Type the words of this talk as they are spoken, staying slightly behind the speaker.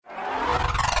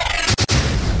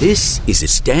This is a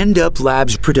Stand Up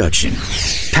Labs production,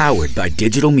 powered by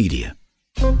digital media.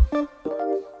 So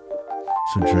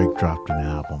Drake dropped an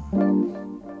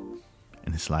album,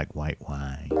 and it's like white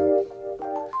wine.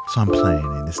 So I'm playing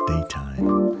in this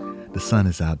daytime. The sun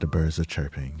is out, the birds are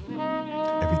chirping.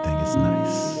 Everything is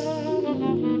nice.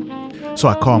 So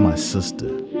I call my sister,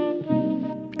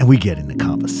 and we get in the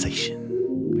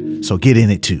conversation. So get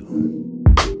in it too.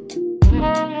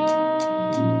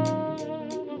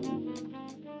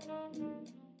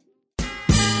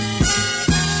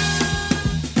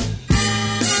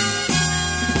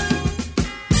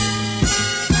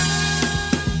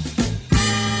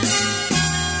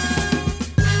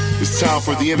 Time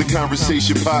for the End of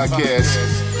Conversation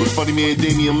podcast with funny man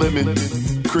Damian Lemon,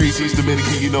 Crazy's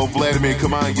Dominican, Vladimir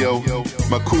Camayo,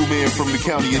 my cool man from the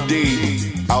county of Dade,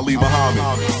 Ali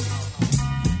Muhammad.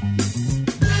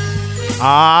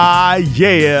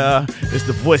 Yeah, it's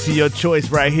the voice of your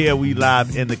choice right here. We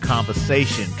live in the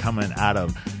conversation coming out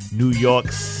of New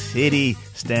York City,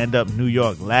 Stand Up New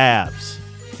York Labs.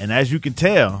 And as you can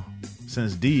tell,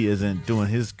 since D isn't doing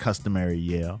his customary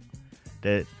yell,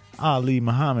 that Ali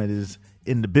Muhammad is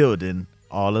in the building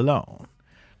all alone.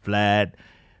 Vlad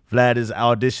is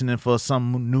auditioning for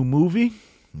some new movie.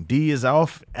 D is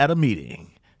off at a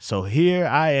meeting. So here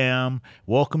I am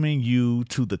welcoming you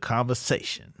to the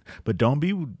conversation. But don't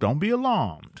be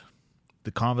alarmed.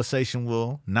 The conversation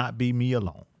will not be me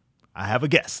alone. I have a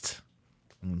guest.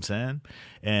 You know what I'm saying?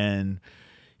 And,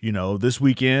 this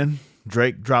weekend,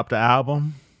 Drake dropped the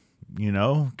album,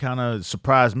 kind of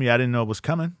surprised me. I didn't know it was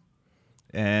coming.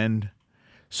 And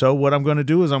so what I'm going to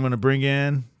do is I'm going to bring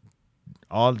in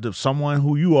someone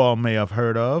who you all may have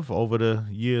heard of over the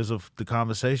years of the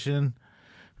conversation.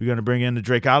 We're going to bring in the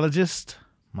Drakeologist,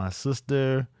 my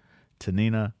sister,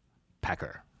 Tanina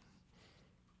Packer.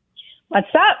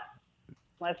 What's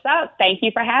up? Thank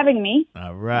you for having me.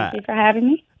 All right. Thank you for having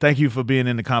me. Thank you for being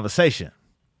in the conversation.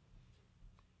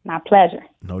 My pleasure.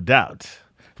 No doubt.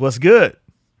 What's good?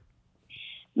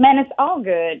 Man, it's all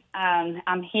good.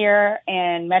 I'm here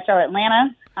in Metro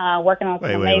Atlanta, working on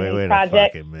some amazing projects. Wait a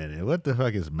fucking minute. What the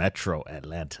fuck is Metro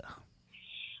Atlanta?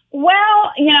 Well,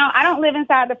 I don't live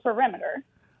inside the perimeter,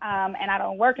 and I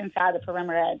don't work inside the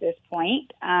perimeter at this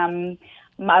point. A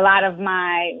lot of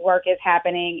my work is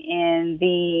happening in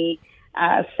the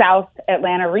South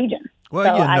Atlanta region.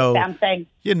 Well, so I'm saying,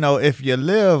 if you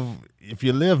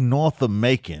live north of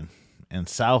Macon and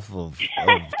south of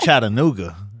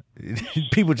Chattanooga.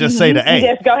 People just say the A. You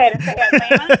just go ahead and say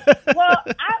Atlanta. Well,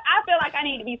 I feel like I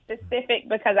need to be specific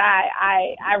because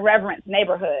I reverence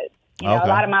neighborhoods. Okay. A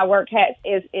lot of my work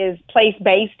is place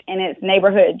based and it's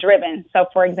neighborhood driven. So,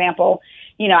 for example,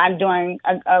 I'm doing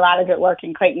a lot of good work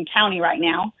in Clayton County right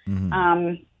now,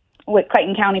 with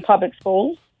Clayton County Public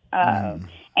Schools,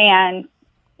 and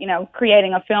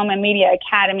creating a film and media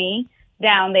academy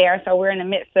down there. So we're in the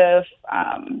midst of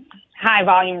high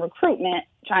volume recruitment,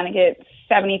 trying to get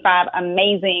 75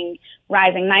 amazing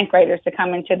rising ninth graders to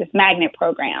come into this magnet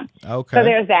program. Okay. So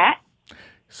there's that.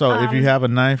 So if you have a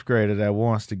ninth grader that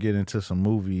wants to get into some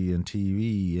movie and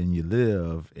TV and you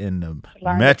live in the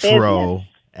Metro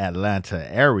Atlanta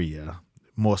area,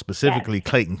 more specifically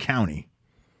Clayton County.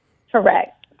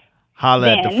 Correct. Holler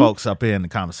at the folks up here in the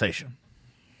conversation.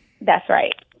 That's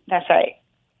right.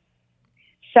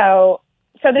 So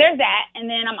there's that. And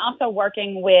then I'm also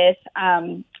working with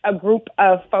a group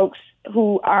of folks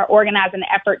who are organizing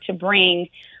the effort to bring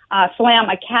Slam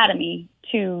Academy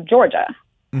to Georgia.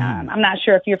 I'm not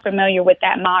sure if you're familiar with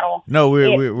that model. No,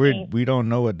 we don't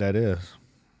know what that is.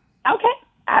 Okay.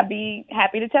 I'd be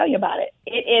happy to tell you about it.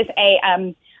 It is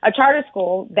a charter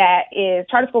school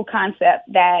charter school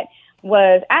concept that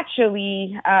was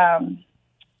actually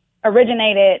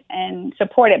originated and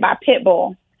supported by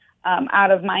Pitbull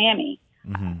out of Miami.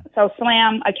 So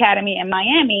Slam Academy in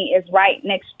Miami is right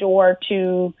next door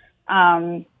to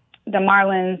the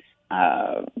Marlins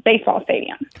baseball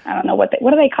stadium. I don't know what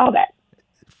do they call that?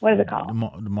 What is it called?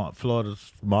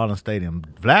 Florida's Marlins Stadium.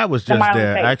 Vlad was just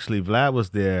there. Stadium. Actually, Vlad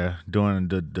was there during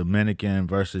the Dominican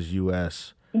versus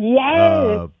U.S.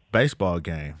 Baseball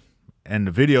game, and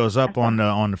the video is up on the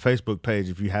Facebook page.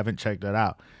 If you haven't checked that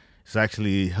out, it's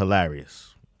actually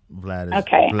hilarious.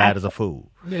 Vlad is a fool.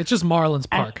 Yeah, it's just Marlins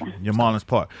Park. Your Marlins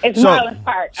Park. It's Marlins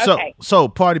Park. Okay. So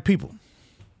party people.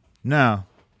 Now,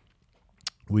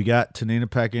 we got Tanina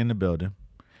Packer in the building,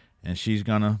 and she's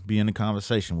gonna be in the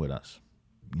conversation with us.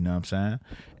 You know what I'm saying?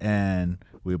 And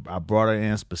I brought her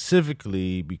in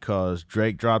specifically because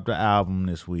Drake dropped the album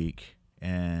this week,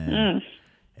 and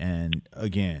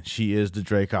again, she is the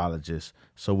Drakeologist.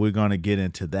 So we're gonna get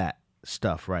into that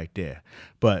stuff right there.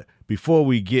 But before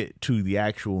we get to the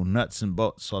actual nuts and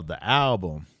bolts of the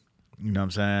album, you know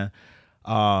what I'm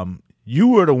saying? You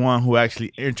were the one who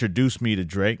actually introduced me to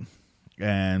Drake.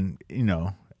 And, you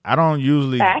know, I don't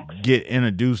usually get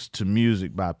introduced to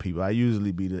music by people. I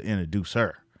usually be the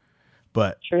introducer.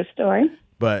 But true story.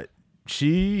 But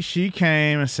she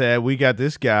came and said, we got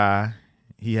this guy.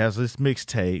 He has this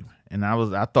mixtape. And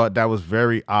I thought that was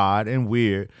very odd and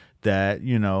weird that,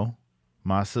 you know,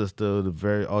 my sister, the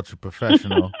very ultra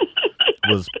professional,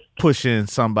 was pushing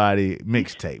somebody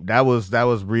mixtape. That was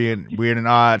weird and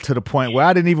odd to the point where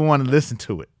I didn't even want to listen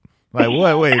to it. Like,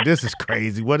 what? Wait, this is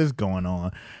crazy. What is going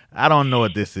on? I don't know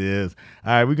what this is.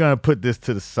 All right, we're going to put this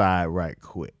to the side right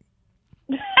quick.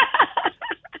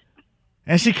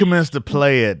 And she commenced to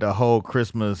play it the whole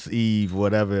Christmas Eve,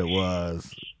 whatever it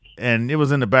was. And it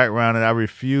was in the background, and I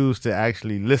refused to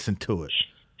actually listen to it.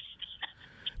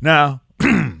 Now,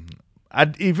 I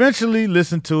eventually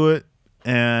listened to it,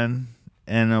 and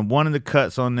one of the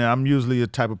cuts on there, I'm usually the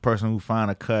type of person who find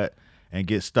a cut and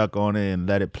get stuck on it and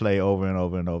let it play over and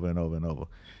over and over and over and over.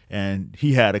 And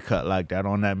he had a cut like that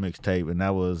on that mixtape, and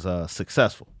that was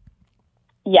successful.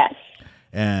 Yes.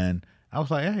 And I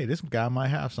was like, hey, this guy might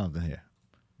have something here.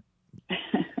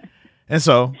 And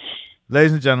so,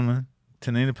 ladies and gentlemen,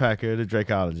 Tanina Packer, the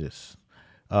Drakeologist.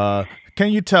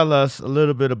 Can you tell us a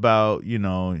little bit about, you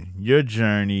know, your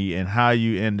journey and how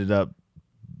you ended up,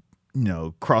 you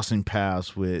know, crossing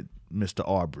paths with Mr.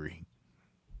 Aubrey?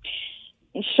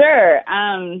 Sure.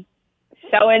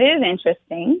 So it is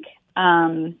interesting.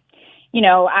 You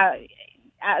know,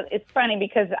 it's funny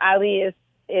because Ali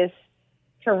is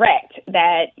correct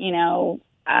that, you know,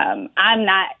 I'm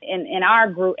not in our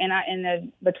group,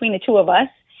 between the two of us,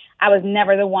 I was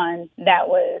never the one that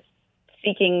was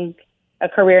seeking a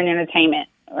career in entertainment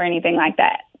or anything like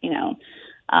that. You know,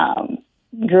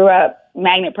 grew up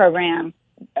magnet program,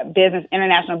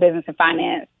 international business and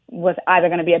finance, was either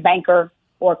going to be a banker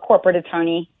or corporate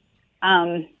attorney,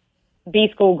 B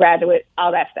school graduate,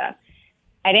 all that stuff.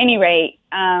 At any rate,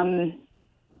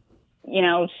 you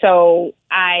know, so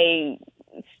I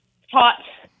taught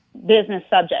business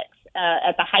subjects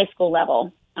at the high school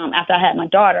level after I had my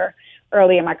daughter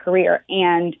early in my career.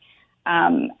 And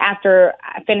after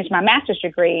I finished my master's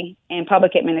degree in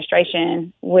public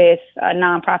administration with a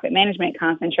nonprofit management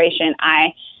concentration,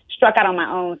 I struck out on my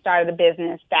own, started a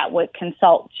business that would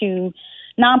consult to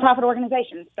nonprofit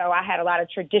organizations. So I had a lot of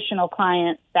traditional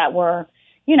clients that were,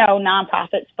 you know,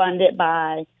 nonprofits funded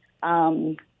by,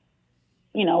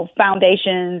 you know,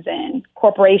 foundations and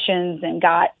corporations, and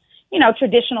got, you know,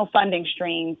 traditional funding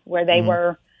streams where they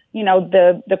were, you know,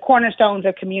 the cornerstones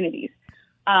of communities.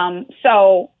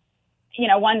 So, you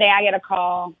know, one day I get a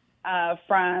call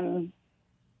from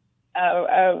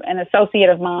an associate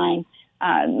of mine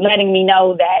letting me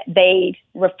know that they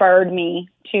referred me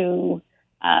to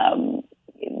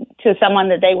someone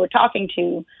that they were talking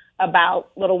to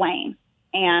about Lil Wayne.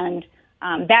 And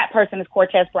that person is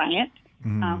Cortez Bryant,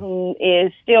 who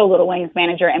is still Lil Wayne's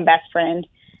manager and best friend.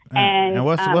 And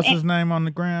what's his name on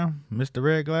the ground? Mr.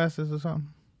 Red Glasses or something?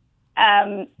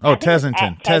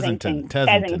 Tessington.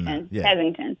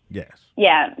 Tessington. Yes.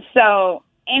 Yeah. So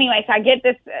anyway, so I get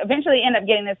this, eventually end up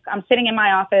getting this. I'm sitting in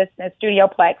my office at Studio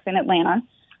Plex in Atlanta.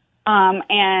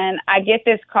 And I get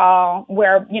this call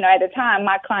where, you know, at the time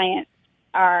my clients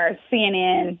are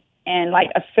CNN and like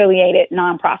affiliated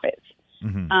nonprofits.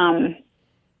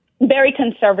 Very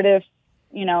conservative,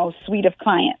 you know, suite of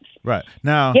clients. Right.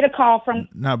 Now, get a call from.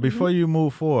 Now, before you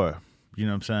move forward, you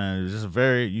know what I'm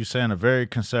saying? You're saying a very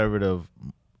conservative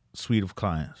suite of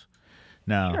clients.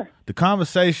 Now, Sure. The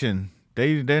conversation,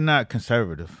 they're not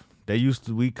conservative.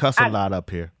 We cuss a lot up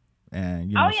here. And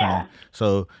you know what I'm saying?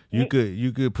 So you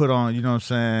could put on, you know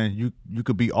what I'm saying, you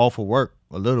could be off of work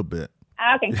a little bit.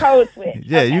 I can code switch.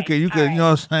 Yeah, okay. you could All you know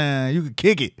what I'm saying? You could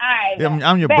kick it. All right,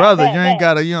 I'm your brother. You ain't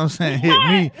gotta, you know what I'm saying, hit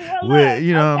me with,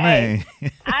 you know what I mean?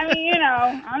 I mean, you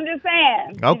know, I'm just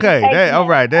saying. Okay, all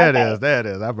right, there it is.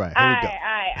 All right, here we go.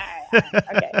 All right.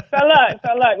 Okay, so look. So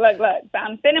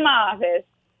I'm sitting in my office,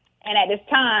 and at this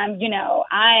time, you know,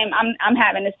 I'm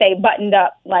having to stay buttoned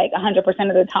up like 100%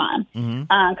 of the time,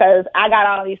 because I got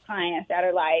all these clients that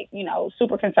are like, you know,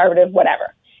 super conservative,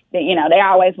 whatever. That, you know, they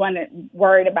always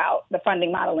worried about the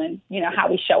funding model and, you know, how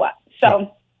we show up.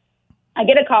 So I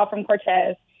get a call from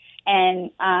Cortez,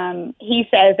 and he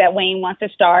says that Wayne wants to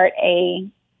start a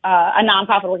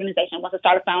nonprofit organization, wants to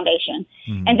start a foundation.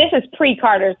 And this is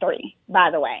pre-Carter 3,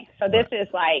 by the way. So this is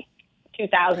like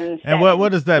 2007. And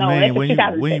what does that mean?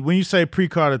 When you say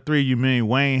pre-Carter 3, you mean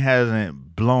Wayne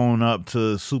hasn't blown up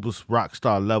to super rock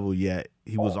star level yet.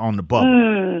 He was on the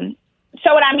bubble.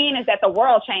 So what I mean is that the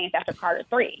world changed after Carter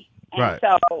 3. And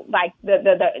so, like,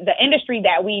 the industry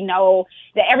that we know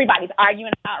that everybody's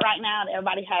arguing about right now, that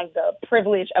everybody has the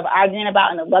privilege of arguing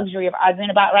about and the luxury of arguing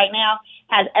about right now,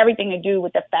 has everything to do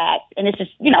with the fact, and it's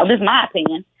just, this is my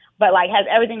opinion, but, like, has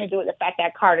everything to do with the fact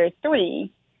that Carter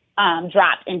 3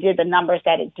 dropped and did the numbers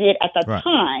that it did at the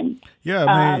time. Yeah,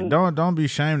 I mean, don't be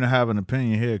ashamed to have an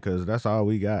opinion here, because that's all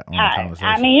we got on the conversation.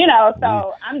 I mean,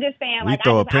 I'm just saying, like, we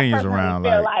throw opinions around,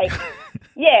 like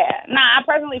I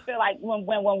personally feel like when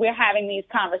we're having these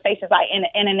conversations, like in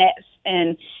the internet,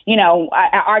 and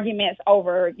arguments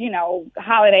over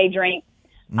holiday drinks,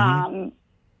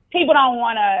 people don't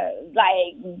want to,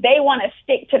 like, they want to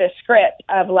stick to the script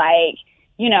of, like,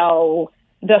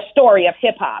 the story of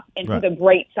hip hop and who the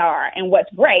greats are and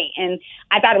what's great. And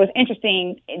I thought it was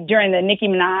interesting during the Nicki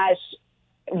Minaj,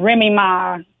 Remy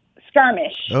Ma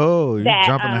skirmish. Oh, you're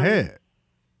jumping ahead.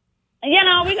 I'm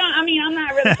not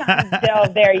really trying to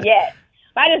delve there yet.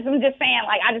 But I'm just saying,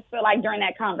 like, I just feel like during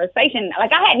that conversation,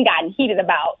 like, I hadn't gotten heated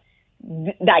about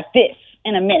like this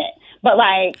in a minute. But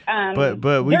like,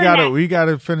 but we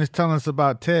gotta finish telling us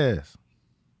about Tez.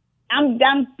 I'm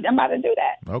about to do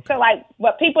that. Okay. So, like,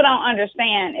 what people don't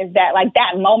understand is that, like,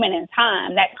 that moment in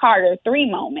time, that Carter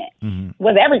 3 moment,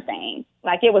 was everything.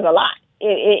 Like, it was a lot.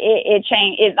 It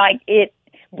changed. It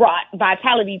brought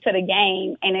vitality to the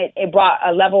game, and it brought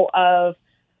a level of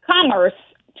commerce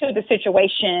to the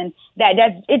situation that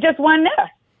it just wasn't there.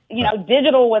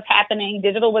 Digital was happening.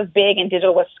 Digital was big, and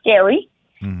digital was scary.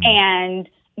 And,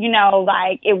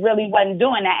 like, it really wasn't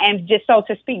doing that. And just so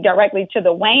to speak directly to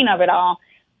the Wayne of it all,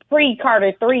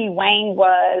 pre-Carter 3, Wayne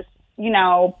was,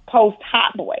 post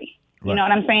Hot Boy. You know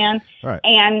what I'm saying? Right.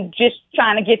 And just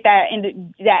trying to get that in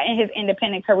his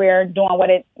independent career, doing what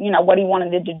he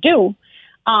wanted to do,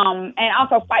 and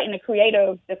also fighting the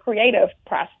creative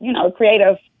process,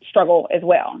 creative struggle as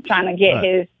well, trying to get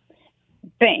his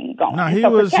thing going. No,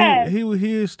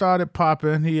 he started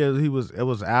popping. It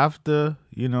was after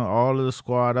all of the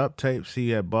Squad Up tapes. He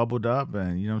had bubbled up,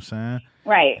 and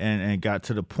right, and got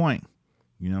to the point.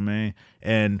 You know what I mean?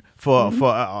 And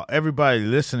for everybody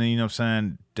listening,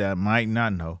 that might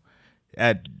not know,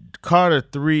 at Carter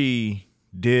 3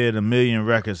 did 1 million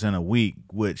records in a week,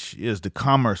 which is the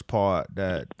commerce part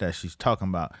that she's talking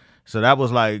about. So that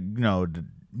was like,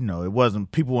 it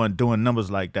wasn't, people weren't doing numbers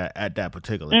like that at that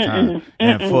particular time.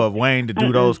 And for Wayne to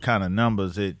do those kind of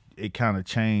numbers, it kind of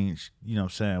changed,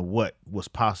 what was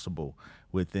possible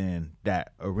within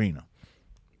that arena.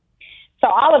 So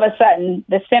all of a sudden,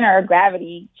 the center of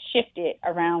gravity shifted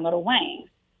around Lil Wayne.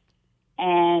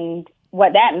 And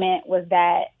what that meant was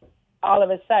that all of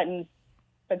a sudden,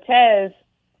 Tez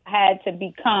had to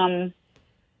become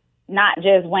not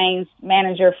just Wayne's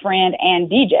manager, friend, and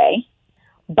DJ,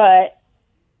 but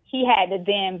he had to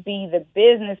then be the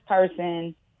business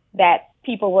person that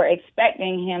people were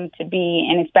expecting him to be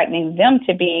and expecting them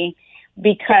to be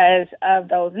because of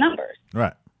those numbers.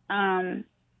 Right. Hold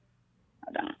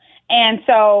on. And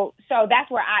so that's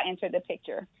where I entered the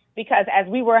picture, because as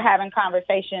we were having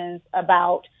conversations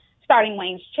about starting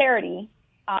Wayne's charity,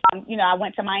 I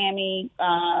went to Miami,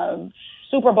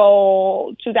 Super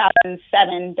Bowl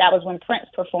 2007. That was when Prince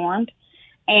performed,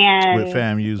 and with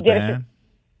FAMU's band.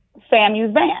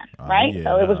 FAMU's band, right? Yeah,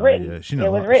 so it was written. Yeah. It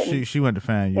was written. She went to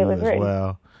FAMU as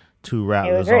well. 2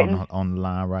 rattlers on the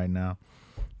line right now.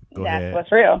 Go ahead. That's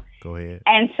what's real. Go ahead.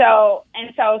 And so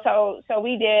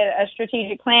we did a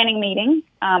strategic planning meeting,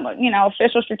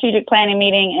 official strategic planning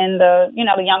meeting in the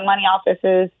Young Money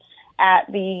offices at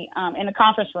the in the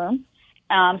conference room.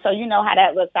 So you know how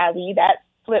that looks. I leave that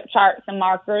flip charts and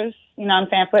markers. You know what I'm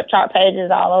saying? Flip chart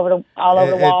pages all over the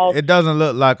walls. It doesn't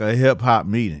look like a hip hop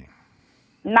meeting.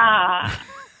 Nah.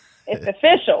 It's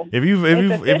official. If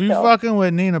you fucking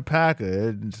with Nina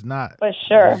Packer, it's not for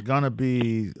sure. It's gonna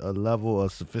be a level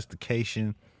of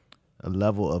sophistication, a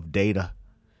level of data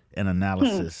and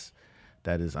analysis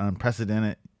that is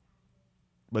unprecedented.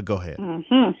 But go ahead.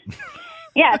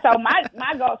 Yeah. So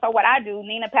my goal. So what I do,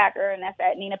 Nina Packer, and that's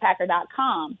at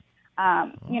ninapacker.com.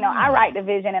 I write the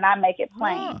vision and I make it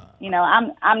plain.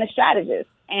 I'm the strategist,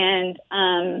 and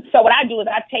so what I do is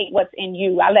I take what's in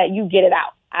you. I let you get it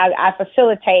out. I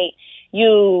facilitate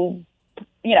you,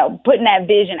 putting that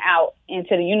vision out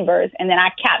into the universe, and then I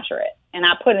capture it and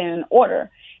I put it in order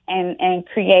and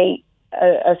create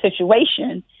a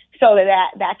situation so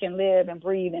that can live and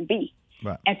breathe and be.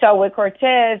 Right. And so with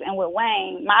Cortez and with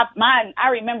Wayne, I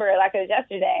remember it like it was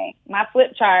yesterday. My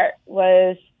flip chart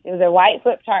was a white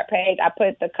flip chart page. I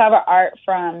put the cover art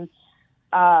from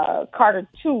Carter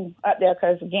 2 up there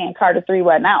because, again, Carter 3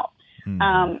 wasn't out.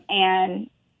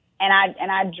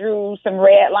 And I drew some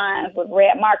red lines with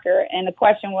red marker, and the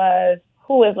question was,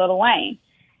 who is Lil Wayne?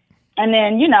 And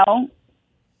then,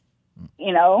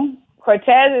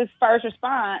 Cortez's first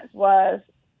response was,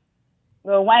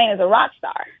 Lil Wayne is a rock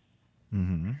star.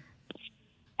 Mm-hmm.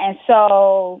 And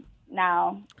so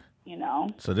now,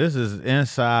 So this is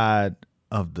inside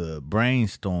of the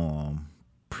brainstorm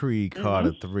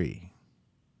pre-Carter 3.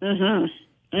 Mm-hmm.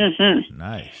 Mm-hmm.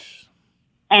 Nice.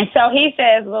 And so he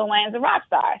says Lil Wayne's a rock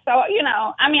star. So,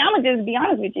 I'm gonna just be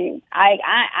honest with you. I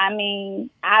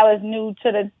was new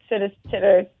to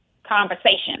the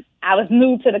conversation. I was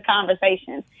new to the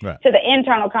conversation, right. to the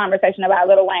internal conversation about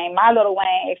Lil Wayne. My Lil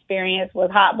Wayne experience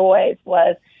with Hot Boys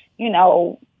was,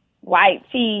 white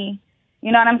tee.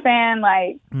 You know what I'm saying?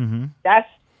 Like, mm-hmm.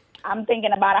 I'm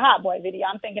thinking about a Hot Boy video.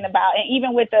 I'm thinking about, and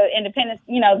even with the independent,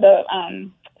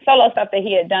 the solo stuff that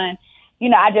he had done,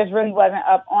 I just really wasn't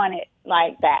up on it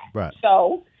like that. Right.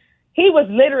 So he was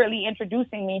literally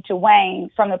introducing me to Wayne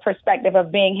from the perspective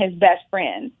of being his best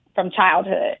friend from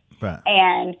childhood. Right.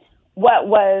 And what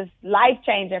was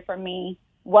life-changing for me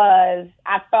was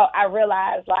I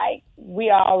realized, like, we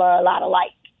all are a lot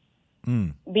alike.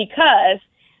 Because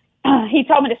he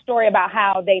told me the story about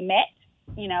how they met,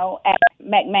 at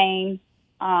McMain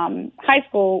High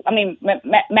School. I mean,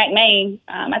 McMain,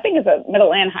 I think it's a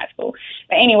middle and high school.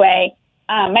 But anyway,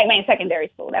 McMain Secondary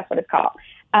School, that's what it's called,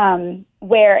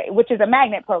 which is a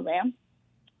magnet program.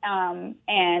 And,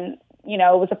 it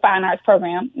was a fine arts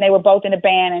program. They were both in a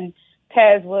band, and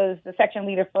Tez was the section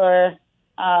leader for,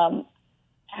 I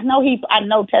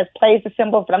know Tez plays the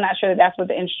cymbals, but I'm not sure that's what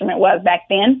the instrument was back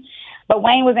then. But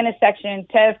Wayne was in his section.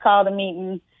 Tez called a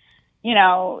meeting,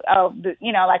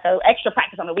 like an extra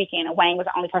practice on the weekend, and Wayne was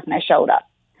the only person that showed up.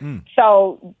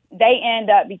 So they end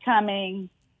up becoming,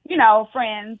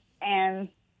 friends, and,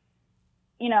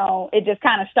 it just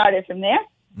kind of started from there.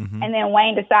 Mm-hmm. And then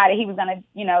Wayne decided he was going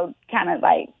to, kind of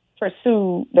like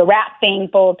pursue the rap thing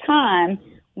full time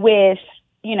with,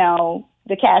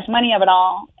 the cash money of it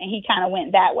all. And he kind of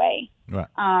went that way. Right.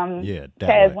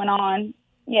 Tez went on.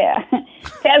 Yeah.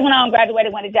 Tez went on,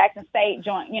 graduated, went to Jackson State,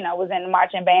 was in the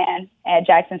marching band at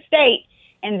Jackson State.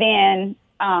 And then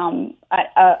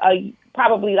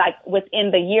probably like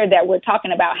within the year that we're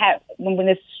talking about, when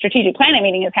this strategic planning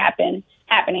meeting is happening,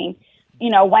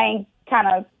 Wayne kind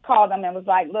of called them and was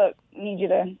like, look, I need you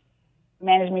to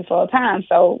manage me full time.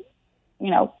 So,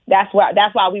 that's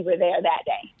why we were there that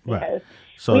day. Because right.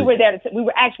 So we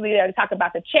were actually there to talk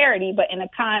about the charity, but in the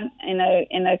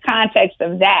context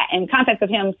of that, in context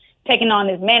of him taking on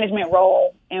his management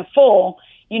role in full,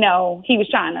 he was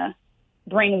trying to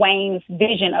bring Wayne's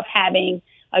vision of having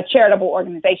a charitable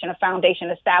organization, a foundation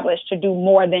established to do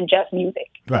more than just music.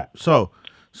 Right. So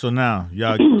now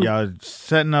y'all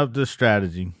setting up the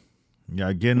strategy,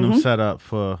 y'all getting them set up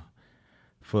for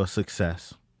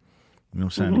success. You know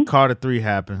what I'm saying? The Carter 3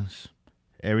 happens,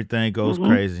 everything goes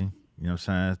crazy. You know what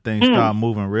I'm saying? Things start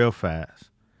moving real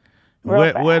fast.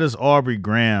 Where does Aubrey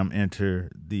Graham enter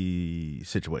the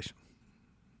situation?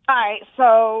 All right,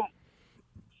 so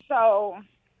look,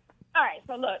 all right,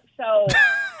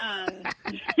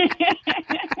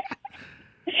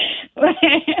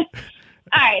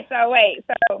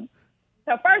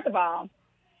 so first of all,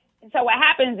 so what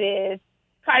happens is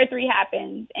Carter 3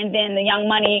 happens, and then the Young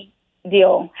Money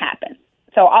deal happens.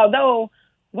 So although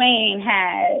Wayne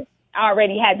had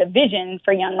already had the vision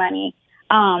for Young Money,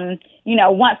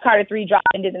 once Carter 3 dropped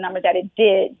and did the numbers that it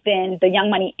did, then the Young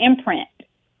Money imprint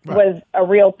was a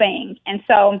real thing. And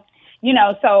so,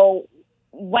 so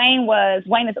Wayne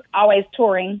is always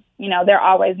touring, they're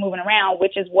always moving around,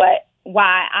 which is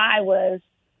why I was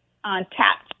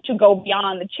tapped to go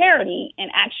beyond the charity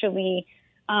and actually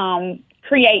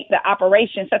create the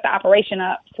operation, set the operation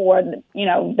up for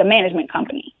the management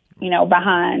company,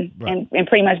 behind and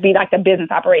pretty much be like the business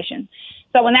operation.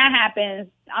 So when that happens,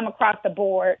 I'm across the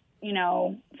board,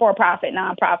 for profit,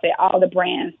 nonprofit, all the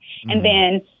brands. And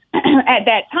then at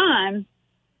that time,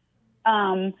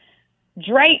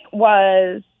 Drake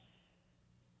was,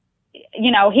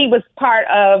 he was part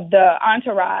of the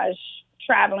entourage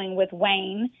traveling with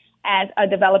Wayne as a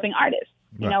developing artist,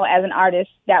 as an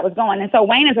artist that was going. And so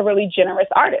Wayne is a really generous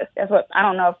artist. That's what, I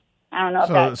don't know if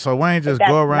so Wayne just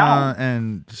go around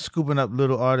and scooping up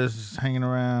little artists hanging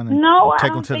around and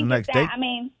take them to the next date? I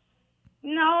mean,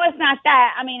 no, it's not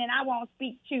that. I mean, and I won't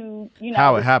speak to,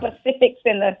 how it the happened. Specifics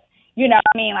and the,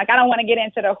 like, I don't want to get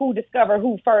into the who discovered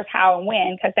who first, how, and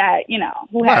when, because that,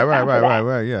 who has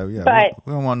Right, yeah. But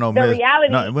we don't want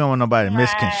reality, we don't want nobody to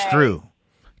misconstrue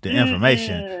the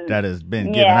information that has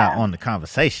been given out on the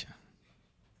conversation.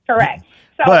 Correct.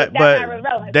 So but that's not really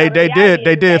relevant.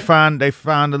 they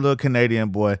found a little Canadian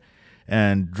boy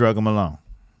and drug him along.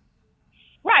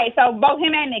 Right. So both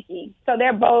him and Nikki. So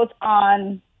they're both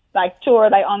on like tour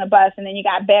like on the bus, and then you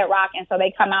got Bedrock, and so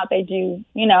they come out, they do,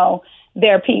 you know,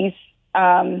 their piece,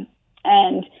 and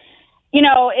you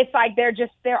know, it's like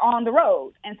they're on the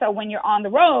road. And so when you're on the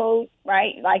road,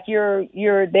 right, like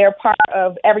they're part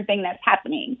of everything that's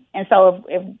happening. And so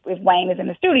if Wayne is in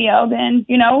the studio, then,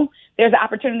 you know, there's an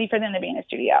opportunity for them to be in the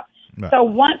studio. Right.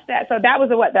 So that was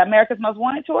the America's Most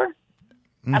Wanted tour,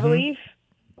 I believe.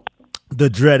 The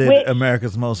dreaded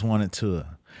America's Most Wanted tour.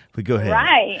 But go ahead.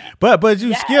 Right. But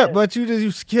you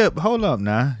skip. Hold up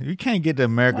now. You can't get to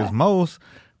America's Most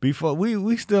before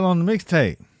we still on the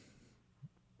mixtape.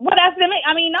 Well, that's the.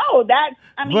 I mean, no, that's.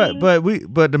 I mean,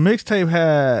 but the mixtape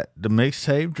had the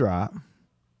mixtape drop.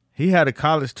 He had a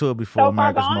college tour before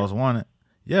America's Most Wanted.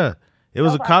 Yeah, it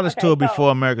was a college tour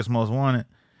before America's Most Wanted.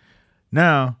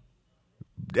 Now,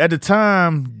 at the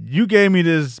time, you gave me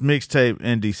this mixtape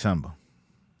in December.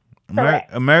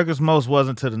 America's Most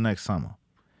wasn't till the next summer.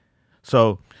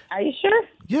 So, are you sure?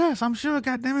 Yes, I'm sure.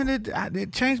 God damn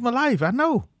it changed my life. I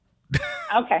know.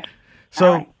 Okay.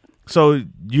 So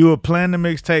you were playing the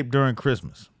mixtape during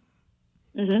Christmas.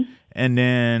 Mm-hmm. And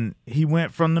then he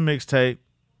went from the mixtape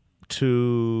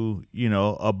to, you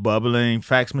know, a bubbling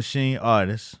fax machine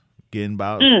artist, getting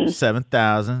about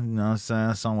 7,000, you know what I'm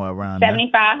saying, somewhere around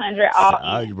 7,500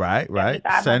 all in. Right.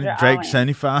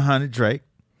 7,500 Drake.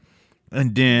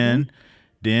 And then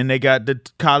they got the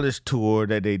college tour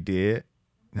that they did.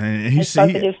 And he's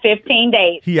supposed to do 15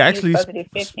 days. He actually supposed to do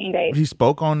 15 days. He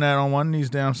spoke on that on one of these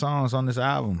damn songs on this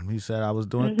album. He said, I was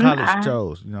doing college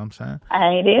shows. You know what I'm saying?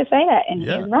 I did say that, and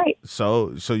he's right.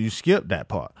 So you skipped that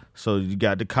part. So you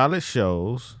got the college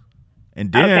shows,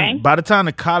 and then by the time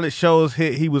the college shows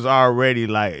hit, he was already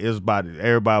like, everybody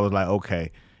was like,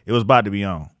 okay, it was about to be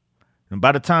on. And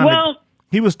by the time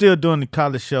he was still doing the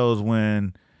college shows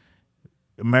when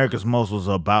America's Most was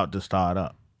about to start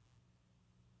up.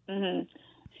 Mm-hmm.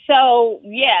 So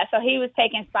he was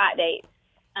taking spot dates.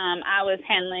 I was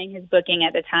handling his booking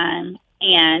at the time.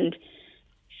 And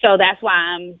so that's why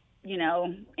I'm, you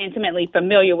know, intimately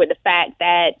familiar with the fact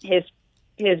that his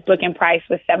booking price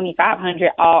was $7,500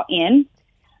 all in.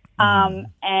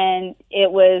 And it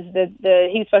was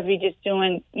he was supposed to be just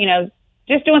doing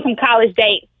some college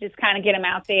dates, just kind of get him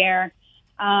out there.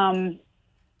 And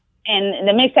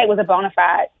the mixtape was a bona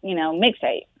fide, you know,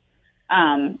 mixtape.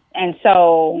 And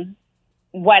so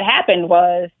what happened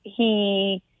was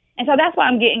and so that's why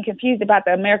I'm getting confused about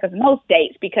the America's Most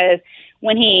dates, because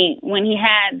when he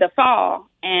had the fall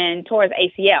and towards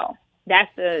ACL,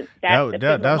 that's the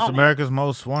America's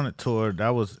Most Wanted tour.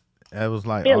 That was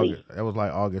like Philly. August. That was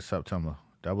like August, September.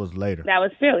 That was later. That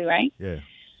was Philly, right? Yeah.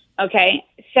 Okay.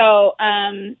 So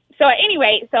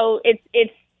anyway, so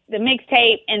it's the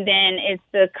mixtape, and then it's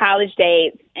the college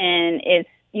dates, and it's,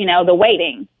 you know, the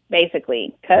waiting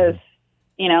basically, because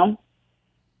you know.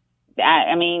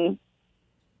 I mean,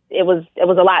 it was a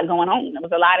lot going on. It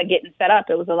was a lot of getting set up.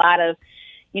 It was a lot of,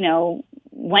 you know,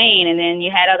 Wayne, and then you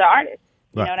had other artists,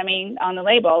 you know what I mean, on the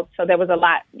label. So there was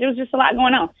just a lot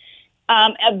going on.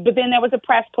 But then there was a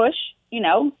press push, you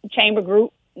know, Chamber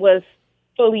Group was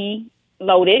fully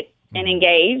loaded and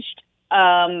engaged,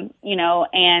 you know,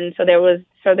 and so there was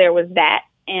that,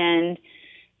 and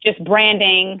just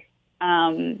branding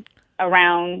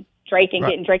around Drake and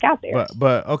getting Drake out there.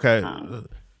 But okay.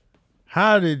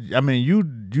 You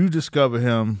discovered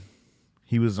him?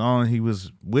 He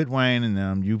was with Wayne and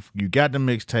them. You got the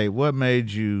mixtape. What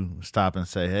made you stop and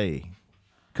say, hey?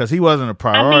 Because he wasn't a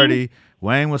priority.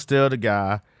 Wayne was still the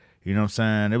guy. You know what I'm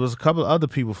saying? There was a couple of other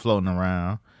people floating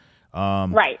around.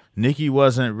 Right. Nicki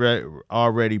wasn't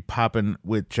already popping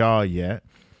with y'all yet.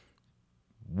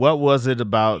 What was it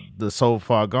about the So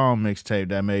Far Gone mixtape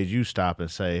that made you stop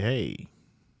and say, hey?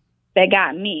 That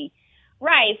got me.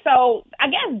 Right. So I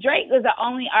guess Drake was the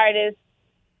only artist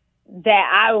that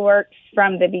I worked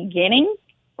from the beginning.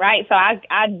 Right. So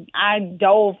I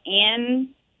dove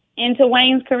into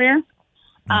Wayne's career.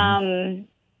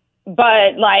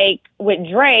 But like with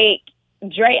Drake,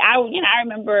 I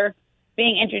remember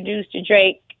being introduced to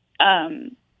Drake,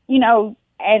 you know,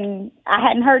 and I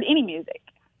hadn't heard any music,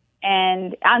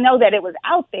 and I know that it was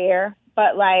out there,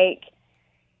 but like,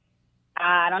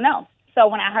 I don't know. So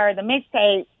when I heard the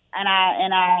mixtape,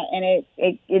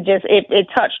 it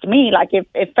touched me, like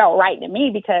it felt right to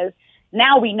me, because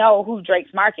now we know who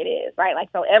Drake's market is, right? Like,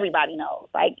 so everybody knows,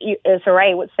 like as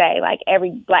Saray would say, like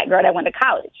every black girl that went to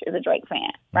college is a Drake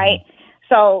fan, right?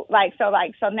 So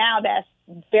now that's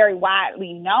very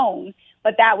widely known,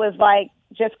 but that was like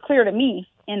just clear to me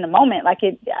in the moment. Like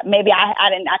maybe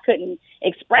I couldn't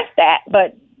express that,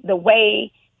 but the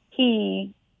way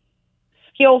he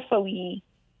skillfully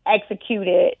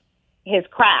executed his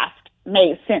craft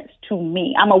made sense to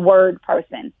me. I'm a word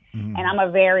person. and I'm a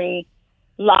very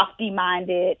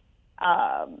lofty-minded.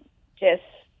 I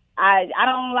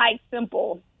don't like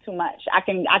simple too much. I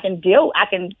can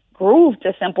groove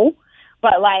to simple,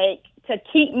 but like to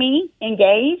keep me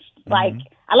engaged, like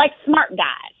I like smart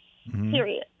guys.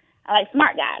 Period. I like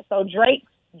smart guys. So Drake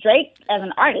as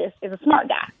an artist is a smart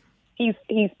guy. He's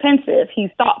pensive. He's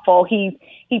thoughtful. He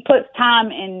puts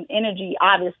time and energy,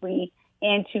 obviously,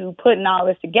 into putting all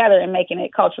this together and making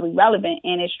it culturally relevant,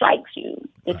 and it strikes you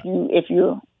if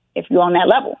you're on that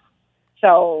level.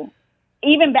 So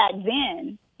even back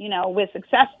then, you know, with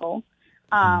Successful,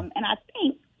 and I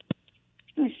think,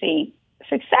 let me see,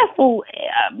 Successful,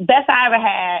 Best I Ever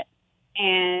Had,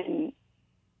 and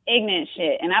Ignorant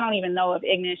Shit, and I don't even know if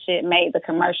Ignorant Shit made the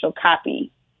commercial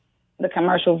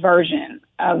version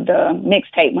of the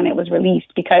mixtape when it was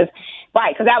released, because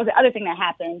that was the other thing that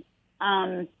happened.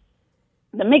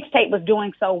 The mixtape was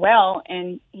doing so well,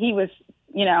 and he was,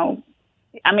 you know,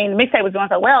 I mean, the mixtape was doing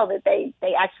so well that they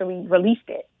actually released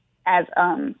it as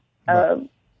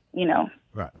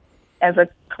as a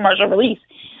commercial release.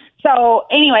 So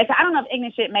anyway, so I don't know if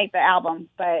Ignorant Shit made the album,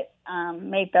 but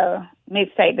made the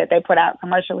mixtape that they put out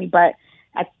commercially. But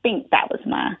I think that was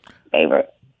my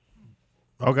favorite.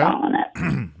 Okay. Song on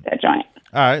that joint.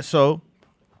 All right, so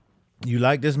you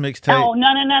like this mixtape? Oh, no.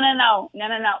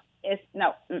 It's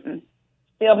no.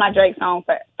 Still my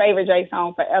favorite Drake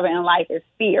song forever in life is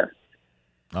Fear.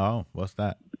 Oh, what's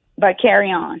that? But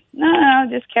Carry On. No,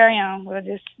 just Carry On. We'll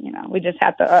just, you know, we just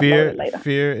have to upload it later.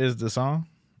 Fear is the song?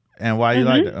 And why you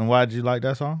like that? And why did you like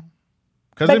that song?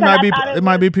 Because it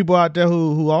might be people out there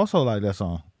who also like that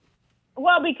song.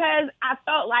 Well, because I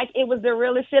felt like it was the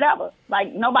realest shit ever.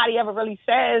 Like, nobody ever really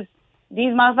says,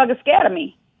 these motherfuckers scared of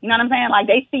me. You know what I'm saying? Like,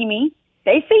 they see me.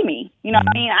 You know what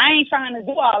I mean? I ain't trying to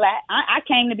do all that. I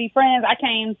came to be friends. I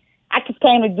just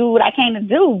came to do what I came to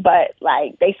do, but,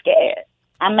 like, they scared.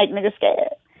 I make niggas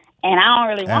scared. And I don't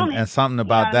really want it. And something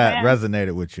about that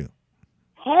resonated with you.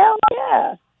 Hell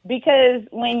yeah. Because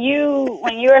when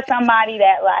you're somebody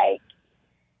that, like,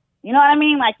 you know what I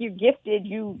mean? Like, you're gifted,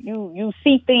 you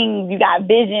see things, you got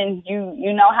vision,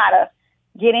 you know how to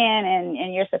get in,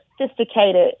 and you're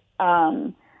sophisticated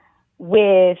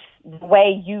with the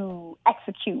way you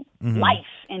execute life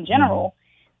in general.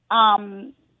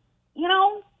 You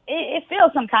know, it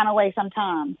feels some kind of way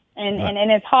sometimes. And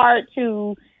it's hard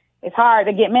to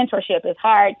get mentorship. It's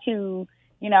hard to,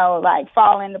 you know, like,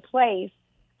 fall into place,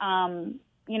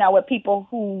 you know, with people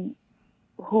who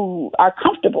are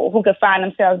comfortable, who could find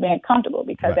themselves being comfortable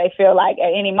because they feel like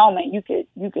at any moment you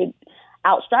could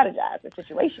out strategize the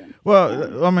situation.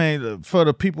 Well, I mean, for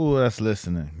the people that's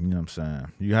listening, you know what I'm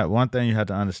saying? One thing you have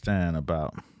to understand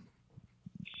about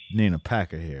Nina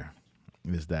Packer here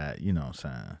is that, you know what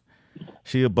I'm saying,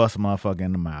 she'll bust a motherfucker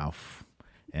in the mouth.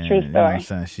 And, true story. You know what I'm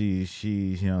saying? She's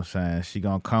you know what I'm saying, she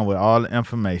gonna come with all the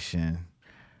information.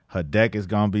 Her deck is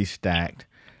gonna be stacked.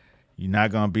 You're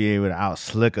not gonna be able to out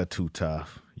slick her too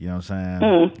tough. You know what I'm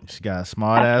saying? She got a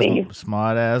smart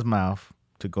ass mouth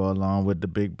to go along with the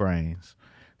big brains.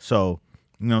 So,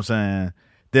 you know what I'm saying?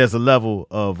 There's a level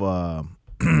of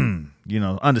you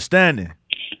know, understanding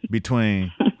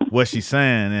between what she's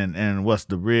saying and what's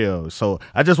the real. So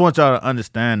I just want y'all to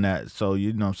understand that. So,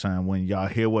 you know what I'm saying, when y'all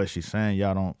hear what she's saying,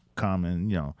 y'all don't come and,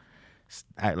 you know,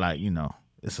 act like, you know,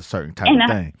 it's a certain type of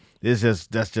thing.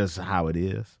 That's just how it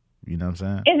is. You know what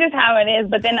I'm saying? It's just how it is.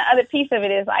 But then the other piece of it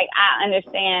is, like, I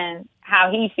understand how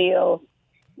he feels,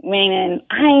 meaning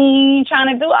I ain't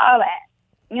trying to do all that.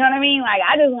 You know what I mean? Like,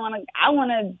 I want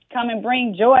to come and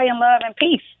bring joy and love and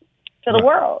peace to the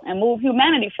world and move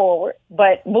humanity forward.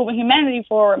 But moving humanity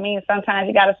forward means sometimes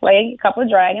you got to slay a couple of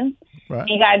dragons. Right. And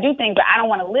you got to do things, but I don't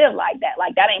want to live like that.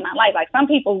 Like, that ain't my life. Like, some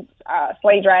people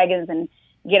slay dragons and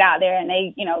get out there and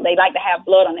they, you know, they like to have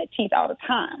blood on their teeth all the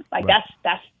time. Like,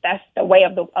 that's the way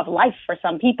of life for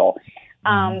some people.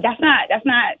 That's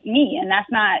not me. And that's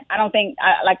not, I don't think,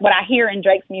 like, what I hear in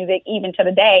Drake's music, even to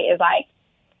the day, is like,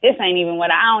 this ain't even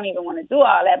what I don't even want to do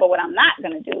all that, but what I'm not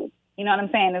going to do, you know what I'm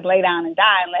saying, is lay down and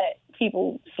die and let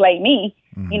people slay me,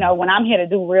 you know, when I'm here to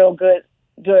do real good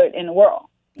in the world,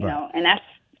 you know, and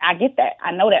I get that.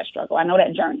 I know that struggle. I know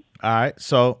that journey. All right.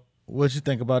 So what you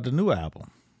think about the new album?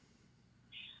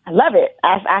 I love it.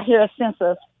 I hear a sense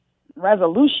of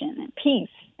resolution and peace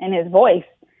in his voice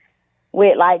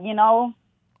with, like, you know,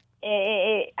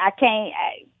 it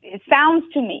sounds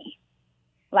to me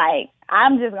like,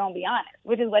 I'm just going to be honest,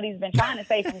 which is what he's been trying to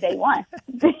say from day one.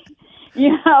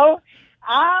 You know,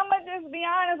 I'm going to just be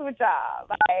honest with y'all.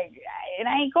 Like, it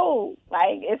ain't cool.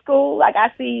 Like, it's cool. Like,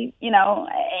 I see, you know,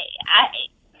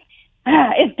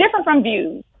 it's different from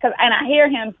Views. And I hear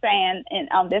him saying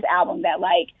on this album that,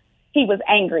 like, he was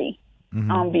angry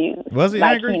on Views. Was he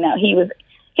like, angry? You know,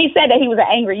 he said that he was an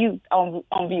angry youth on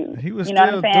Views. He was you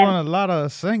know still doing a lot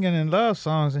of singing and love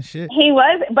songs and shit. He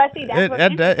was, but see,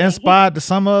 that inspired the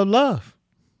Summer of Love.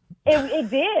 It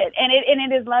did, and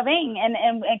it is loving,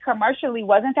 and commercially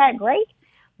wasn't that great.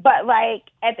 But like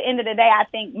at the end of the day, I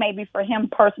think maybe for him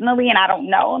personally, and I don't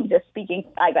know, I'm just speaking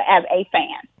like as a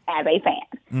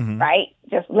fan, right?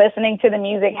 Just listening to the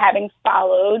music, having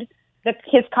followed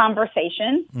his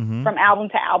conversation from album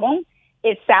to album,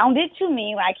 it sounded to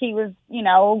me like he was, you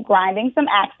know, grinding some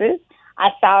axes. I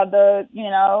saw the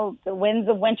Winds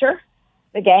of Winter,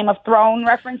 the Game of Thrones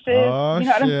references. Oh, you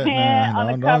know what I'm saying? Man. On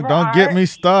the cover don't art. get me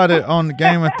started on the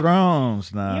Game of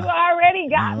Thrones now. You already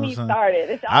got me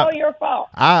started. It's all your fault.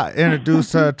 I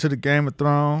introduced her to the Game of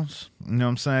Thrones. You know what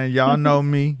I'm saying? Y'all know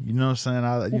me. You know what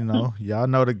I'm saying? Y'all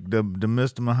know the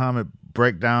Mr. Muhammad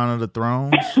breakdown of the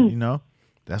thrones. You know,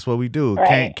 that's what we do.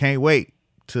 Right. Can't wait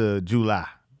till July.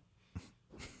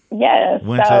 Yes.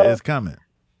 Winter is coming.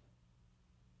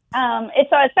 So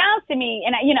it sounds to me,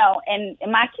 and you know, and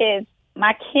my kids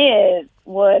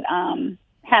would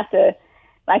have to,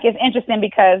 like, it's interesting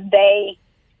because they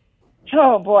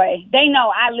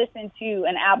know I listen to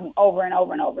an album over and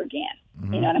over and over again.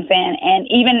 You know what I'm saying? And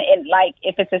even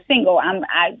if it's a single,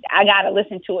 I gotta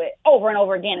listen to it over and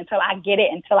over again until I get it,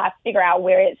 until I figure out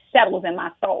where it settles in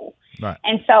my soul. Right.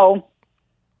 And so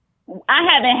I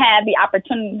haven't had the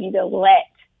opportunity to let,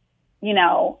 you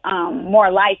know,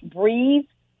 more life breathe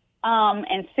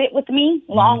and sit with me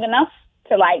long enough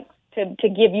to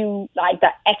give you like the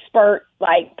expert,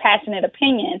 like passionate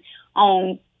opinion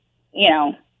on, you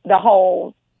know, the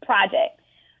whole project.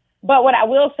 But what I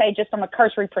will say, just from a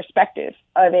cursory perspective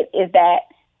of it, is that,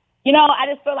 you know, I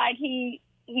just feel like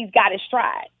he's got his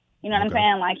stride. You know what I'm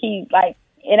saying? Like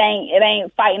it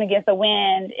ain't fighting against the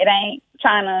wind. It ain't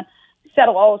trying to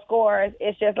settle old scores.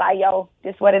 It's just like, yo,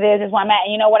 this is what it is. This is where I'm at.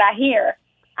 And you know what I hear?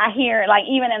 I hear, like,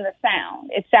 even in the sound,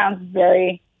 it sounds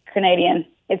very Canadian.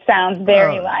 It sounds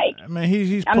very I mean,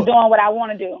 he's I'm doing what I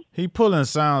want to do. He pulling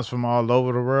sounds from all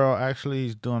over the world. Actually,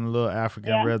 he's doing a little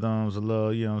African rhythms, a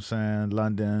little, you know what I'm saying,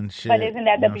 London shit. But isn't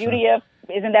that the beauty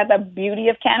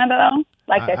of Canada though?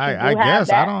 Like that I guess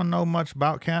that. I don't know much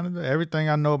about Canada. Everything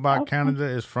I know about Canada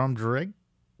is from Drake.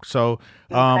 So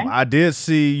I did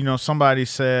see, you know, somebody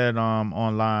said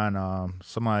online,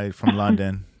 somebody from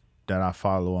London that I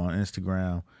follow on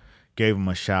Instagram gave him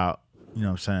a shout, you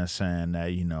know what I'm saying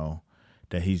that, you know,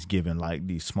 that he's giving like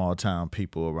these small town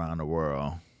people around the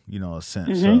world, you know, a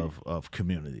sense of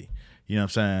community. You know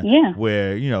what I'm saying? Yeah.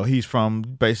 Where, you know, he's from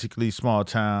basically small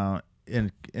town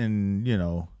in you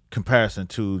know, comparison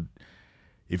to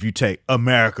if you take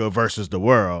America versus the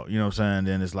world, you know what I'm saying,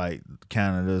 then it's like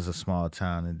Canada is a small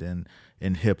town, and then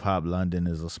in hip hop London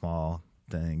is a small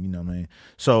thing, you know what I mean?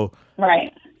 So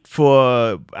right.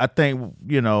 I think,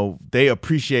 you know, they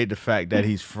appreciate the fact that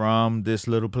he's from this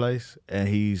little place and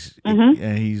he's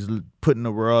putting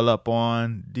the world up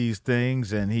on these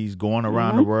things, and he's going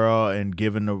around the world and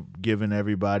giving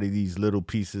everybody these little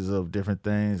pieces of different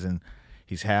things, and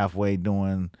he's halfway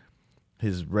doing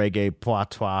his reggae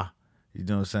patois, you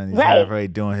know what I'm saying? He's halfway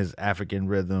doing his African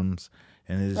rhythms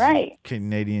and his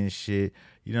Canadian shit,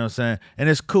 you know what I'm saying? And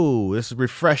it's cool. It's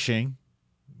refreshing.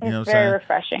 You know what I'm saying? Very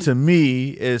refreshing. To me,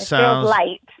 it sounds feels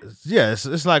light. Yeah,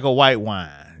 it's like a white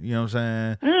wine. You know what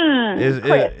I'm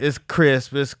saying? It's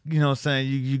crisp. It's, you know what I'm saying?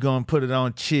 You gonna put it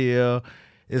on chill.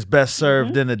 It's best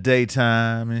served in the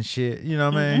daytime and shit. You know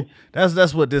what I mean?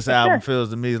 That's what this album feels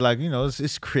to me. It's like, you know,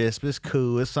 it's crisp. It's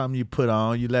cool. It's something you put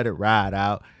on. You let it ride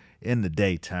out in the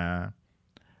daytime.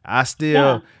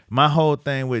 My whole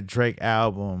thing with Drake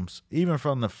albums, even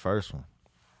from the first one.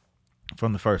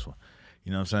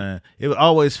 You know what I'm saying? It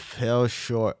always fell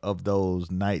short of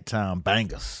those nighttime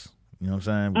bangers. You know what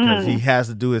I'm saying? Because he has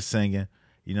to do his singing.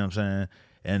 You know what I'm saying?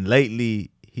 And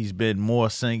lately, he's been more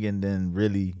singing than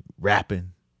really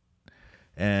rapping.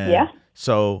 And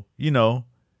so, you know,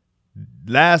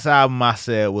 last album I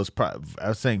said was,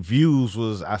 I think Views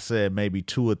was, I said maybe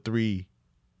 2 or 3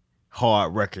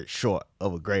 hard records short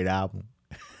of a great album.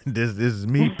 This is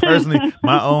me personally,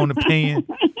 my own opinion.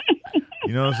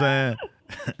 You know what I'm saying?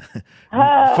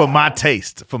 For my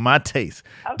taste. Okay.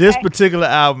 This particular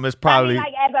album is probably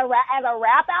like as a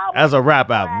rap album. As a rap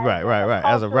album, right.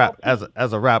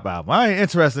 As a rap album. I ain't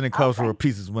interested in cultural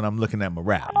pieces when I'm looking at my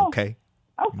rap. Okay.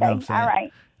 Okay. You know what I'm saying? All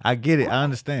right. I get it. I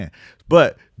understand.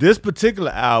 But this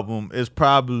particular album is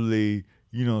probably,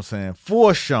 you know what I'm saying,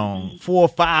 4 or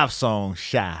 5 songs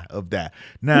shy of that.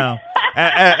 Now,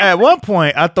 at one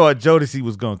point, I thought Jodeci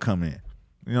was gonna come in.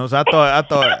 You know, so I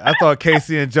thought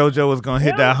Casey and JoJo was gonna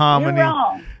hit that harmony. You're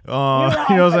wrong.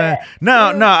 You know what I'm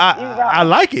saying? I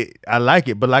like it. I like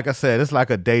it. But like I said, it's like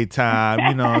a daytime,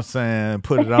 you know what I'm saying?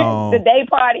 Put it on. The day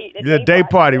party. The day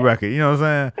party record. You know what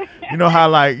I'm saying? You know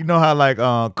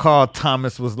how Carl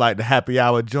Thomas was like the happy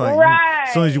hour joint. Right.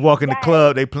 As soon as you walk in the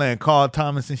club, they playing Carl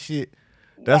Thomas and shit.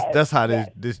 That's how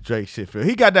this Drake shit feel.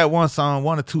 He got that one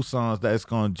or two songs that it's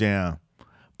gonna jam.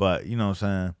 But you know what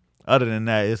I'm saying? Other than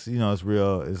that, it's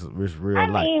real. It's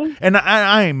real life. And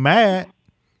I ain't mad.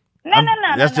 No.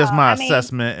 That's just my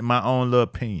assessment and my own little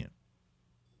opinion.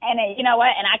 And you know what?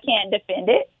 And I can't defend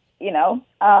it. You know,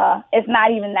 it's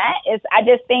not even that. I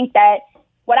just think that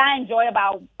what I enjoy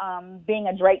about being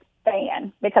a Drake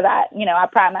fan, because I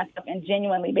pride myself in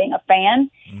genuinely being a fan,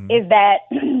 is that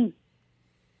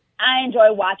I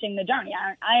enjoy watching the journey.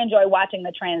 I enjoy watching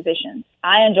the transitions.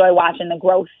 I enjoy watching the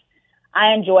growth.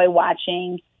 I enjoy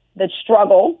watching the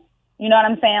struggle. You know what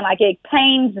I'm saying? Like, it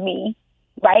pains me,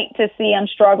 right, to see him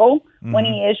struggle when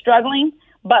he is struggling.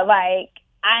 But, like,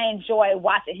 I enjoy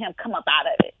watching him come up out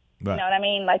of it. Right. You know what I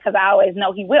mean? Like, because I always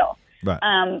know he will. Right.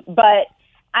 But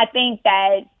I think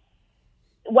that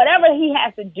whatever he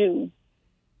has to do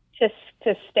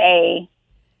to stay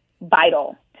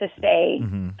vital, to stay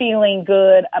feeling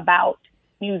good about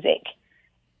music,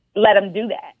 let him do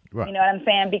that. Right. You know what I'm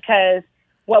saying? Because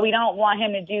what we don't want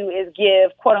him to do is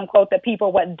give, quote unquote, the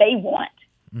people what they want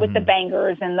with the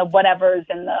bangers and the whatevers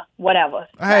and the whatever.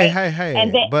 Hey, right? hey.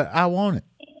 And then, but I want it.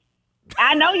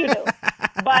 I know you do.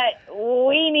 But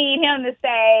we need him to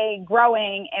stay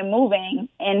growing and moving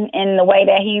in the way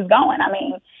that he's going. I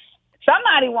mean,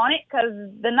 somebody want it because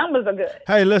the numbers are good.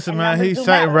 Hey, listen, man, he's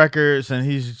setting records, and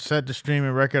he's set the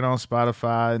streaming record on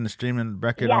Spotify and the streaming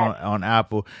record on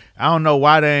Apple. I don't know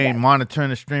why they ain't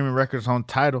monitoring the streaming records on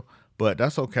Tidal, but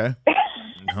that's okay. You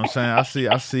know what I'm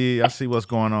saying? I see what's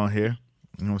going on here.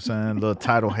 You know what I'm saying? A little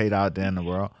Tidal hate out there in the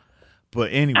world.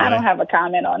 But anyway, I don't have a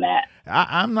comment on that.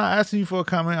 I'm not asking you for a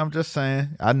comment. I'm just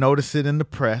saying I noticed it in the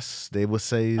press. They would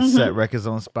say set records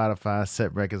on Spotify,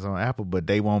 set records on Apple, but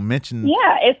they won't mention.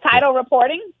 Yeah, it's Tidal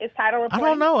reporting. I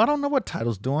don't know what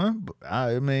Tidal's doing.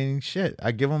 I mean, shit.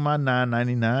 I give them my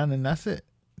 $9.99 and that's it.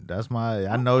 That's my.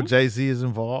 I know Jay-Z is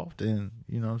involved, and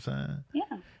you know what I'm saying.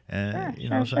 Yeah. And you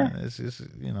know what I'm saying. It's just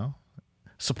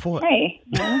support. Hey.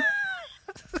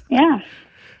 Yeah.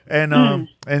 And I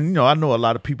know a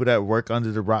lot of people that work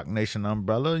under the Rock Nation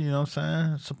umbrella, you know what I'm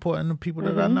saying, supporting the people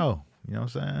that I know. You know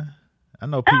what I'm saying? I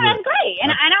know people. That's great.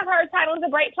 And I've heard Tidal is a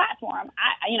great platform.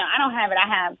 I don't have it. I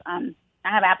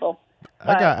have Apple.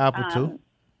 I got Apple too.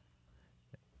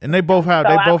 And they both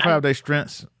have their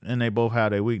strengths and they both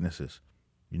have their weaknesses,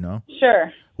 you know?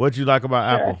 Sure. What'd you like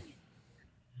about Apple?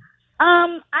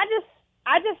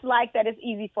 I just like that it's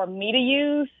easy for me to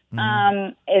use.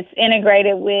 It's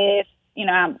integrated with,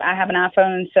 I have an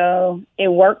iPhone, so it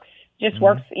works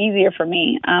easier for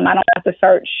me. I don't have to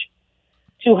search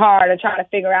too hard or try to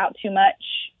figure out too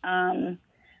much. I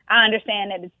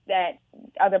understand that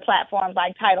other platforms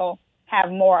like Tidal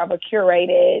have more of a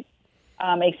curated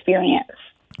experience.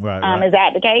 Right. Is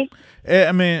that the case?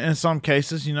 I mean, in some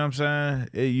cases, you know what I'm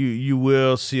saying? You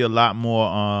will see a lot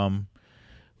more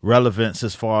relevance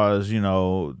as far as, the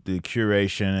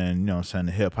curation and, you know what I'm saying,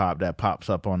 the hip hop that pops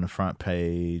up on the front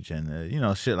page and,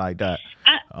 shit like that.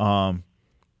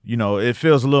 It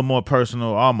feels a little more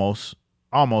personal, almost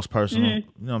personal. You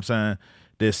know what I'm saying?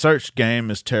 The search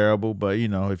game is terrible, but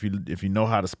if you know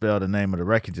how to spell the name of the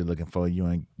record you're looking for, you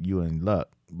in luck.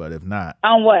 But if not,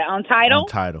 on what? On Tidal? On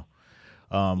Tidal.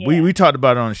 We talked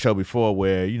about it on the show before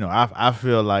where, I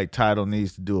feel like Tidal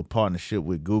needs to do a partnership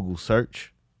with Google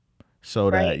Search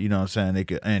so that, you know what I'm saying, they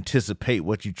could anticipate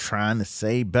what you're trying to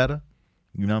say better.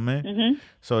 You know what I mean?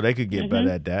 So they could get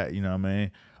better at that. You know what I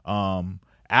mean?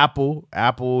 Apple,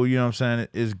 you know what I'm saying,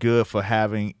 is good for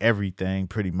having everything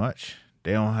pretty much.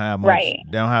 They don't have much. Right.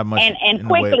 They don't have much. And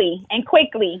quickly.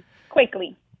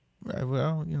 Right,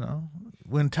 well,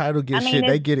 when Tidal gets shit,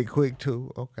 they get it quick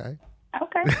too. Okay.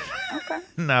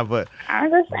 Nah, but I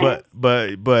understand.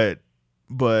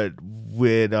 But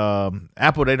with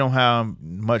Apple, they don't have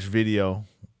much video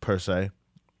per se,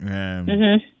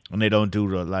 and they don't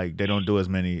do as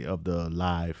many of the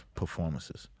live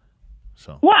performances.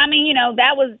 So I mean,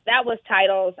 that was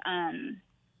Tidal's.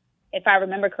 If I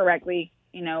remember correctly,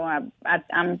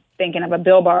 I'm thinking of a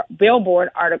Billboard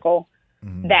article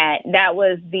that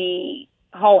was the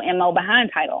whole MO behind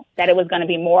Tidal, that it was going to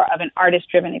be more of an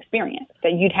artist-driven experience,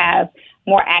 that you'd have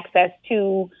more access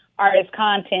to artist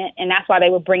content, and that's why they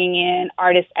were bringing in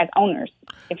artists as owners.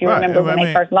 If you remember when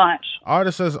they first launched,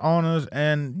 artists as owners,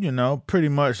 and pretty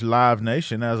much Live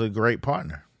Nation as a great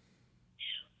partner.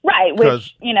 Right,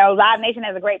 which, you know, Live Nation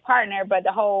has a great partner, but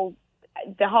the whole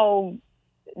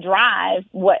drive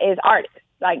is artists.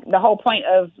 Like, the whole point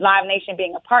of Live Nation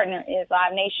being a partner is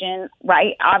Live Nation,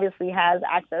 right, obviously has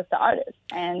access to artists.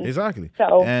 And exactly.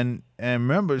 So and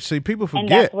remember, see, people forget. And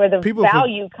that's where the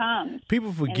value comes.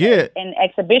 People forget. In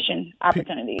exhibition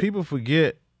opportunities. People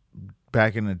forget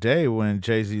back in the day when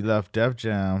Jay-Z left Def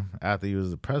Jam after he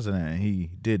was the president and he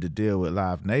did the deal with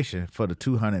Live Nation for the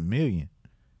 $200 million.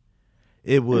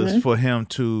 It was for him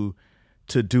to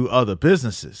do other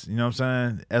businesses, you know what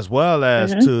I'm saying? As well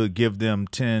as to give them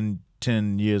 10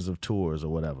 years of tours or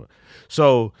whatever.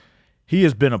 So he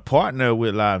has been a partner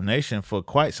with Live Nation for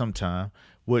quite some time,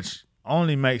 which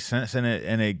only makes sense, and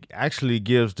it actually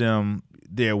gives them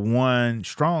their one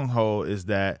stronghold is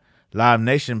that Live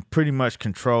Nation pretty much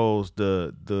controls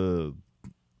the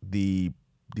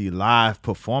live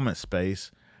performance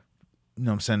space. You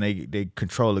know what I'm saying? They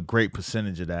control a great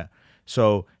percentage of that.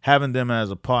 So having them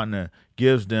as a partner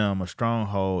gives them a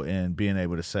stronghold in being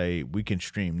able to say, we can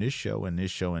stream this show and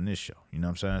this show and this show. You know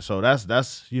what I'm saying? So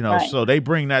that's you know, so they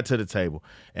bring that to the table.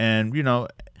 And, you know,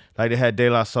 like they had De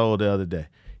La Soul the other day.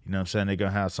 You know what I'm saying? They're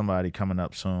going to have somebody coming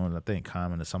up soon, I think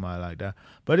Common or somebody like that.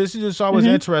 But it's just always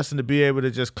interesting to be able to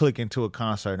just click into a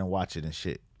concert and watch it and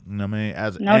shit. You know what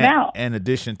I mean? No doubt. In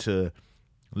addition to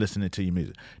listening to your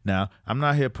music. Now, I'm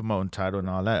not here promoting Tidal and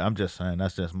all that. I'm just saying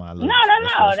that's just my little. No.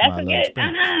 That's a good.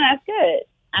 No, that's good.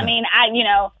 I mean, I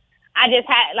just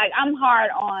had, like, I'm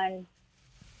hard on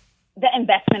the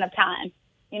investment of time.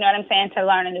 You know what I'm saying? To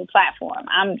learn a new platform.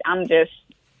 I'm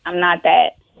not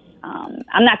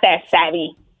that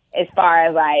savvy as far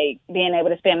as, like, being able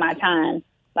to spend my time,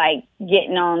 like,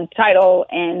 getting on Tidal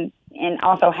and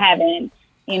also having,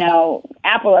 you know,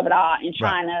 Apple of it all and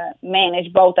trying to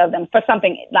manage both of them for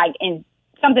something, like, and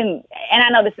I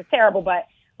know this is terrible, but,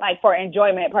 like, for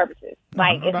enjoyment purposes.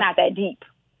 Like, it's not that deep.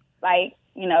 Like,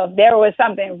 you know, if there was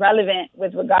something relevant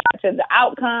with regard to the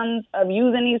outcomes of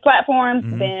using these platforms,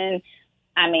 then,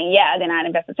 I mean, then I'd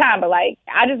invest the time. But, like,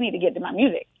 I just need to get to my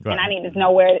music. Right. And I need to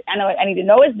know I need to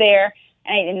know it's there.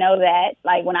 I need to know that,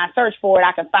 like, when I search for it,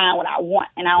 I can find what I want.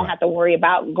 And I don't have to worry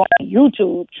about going to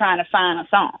YouTube trying to find a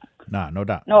song. Nah, no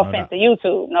doubt. No offense to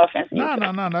YouTube. No offense to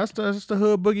YouTube. No. That's the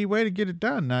hood boogie way to get it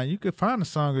done. Now, you could find a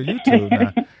song on YouTube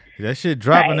now. That shit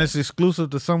dropping is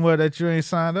exclusive to somewhere that you ain't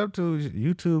signed up to.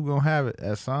 YouTube gonna have it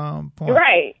at some point.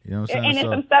 Right. You know what I'm saying? And it's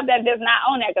some stuff that does not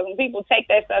own that, because when people take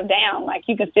that stuff down, like,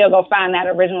 you can still go find that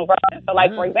original version. So,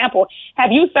 like, for example,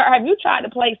 have you tried to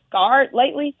play Scarred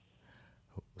lately?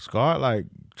 Scarred, like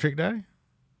Trick Daddy?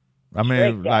 I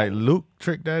mean, like Luke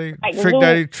Trick Daddy? Like Trick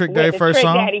Daddy first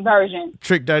song? Trick Daddy version.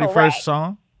 Trick Daddy first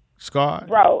song? Scarred?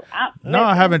 Bro,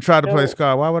 I haven't tried to play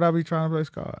Scarred. Why would I be trying to play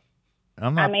Scarred?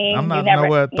 I'm not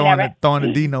nowhere throwing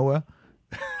the D nowhere.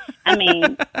 I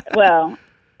mean, well,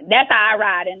 that's how I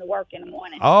ride into work in the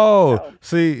morning. Oh,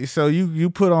 see, so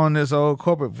you put on this old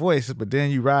corporate voice, but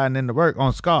then you riding into work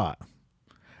on Scarred.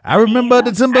 I remember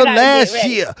December last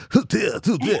year.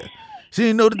 She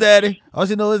didn't know the daddy. All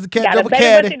she knows is the cat over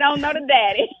caddy. But she don't know the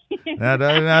daddy.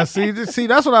 now, see,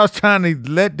 that's what I was trying to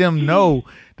let them know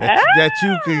that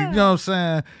you could, you know what I'm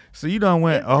saying? So you done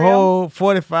went whole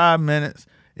 45 minutes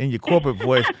in your corporate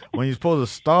voice when you're supposed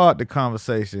to start the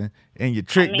conversation in your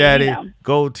Trick Daddy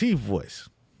gold teeth voice.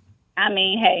 I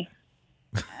mean, hey,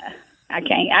 I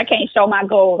can't show my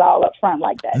goals all up front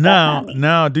like that.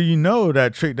 Now, do you know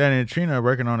that Trick Daddy and Trina are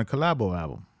working on a collabo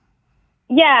album?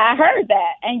 Yeah, I heard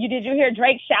that. And did you hear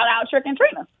Drake shout out Trick and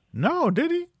Trina? No,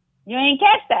 did he? You ain't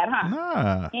catch that, huh?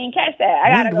 Nah. You ain't catch that.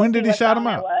 I gotta go. When did he shout him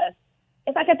out?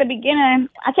 It's like at the beginning.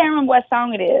 I can't remember what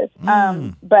song it is.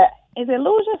 But is it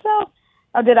Lose Yourself?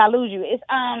 Or did I lose you?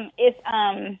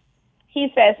 He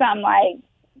said something like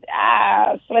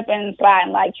slipping,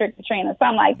 sliding like Trick or Trina,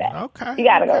 something like that. Okay. You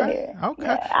gotta go here. Okay.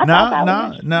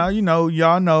 Yeah, now, you know,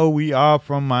 y'all know we are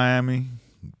from Miami,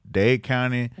 Dade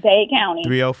County.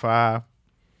 305.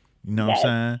 You know what I'm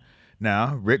saying?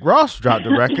 Now, Rick Ross dropped the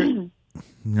record. You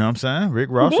know what I'm saying? Rick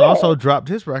Ross also dropped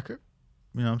his record.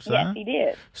 You know what I'm saying? Yes, he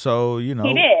did. So, you know.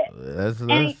 He did. Let's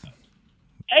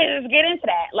get into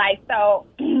that. Like, so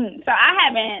I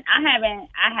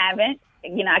haven't,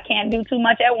 you know, I can't do too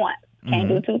much at once. Can't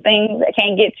do two things. I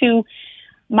can't get too,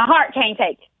 my heart can't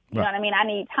take it. You know what I mean? I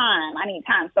need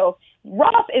time. So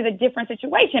Ross is a different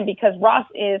situation because Ross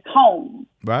is home.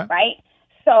 Right?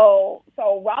 So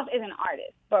Ross is an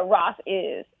artist, but Ross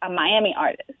is a Miami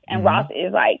artist, and Ross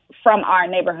is, like, from our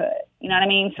neighborhood. You know what I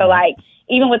mean? So, like,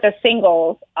 even with the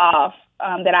singles off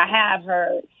that I have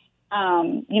heard,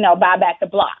 you know, Buy Back the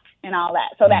Block and all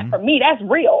that. So that, for me, that's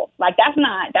real. Like, that's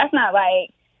not like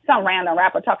some random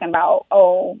rapper talking about,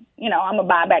 oh, you know, I'm gonna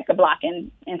buy back the block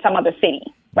in some other city.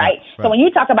 right? So when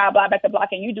you talk about Block Back to Block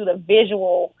and you do the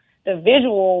visual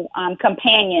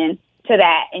companion to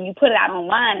that, and you put it out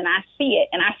online, and I see it,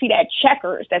 and I see that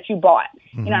checkers that you bought,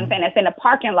 you know what I'm saying? That's in the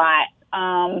parking lot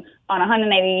on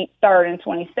 183rd and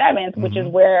 27th, which is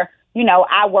where, you know,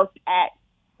 I worked at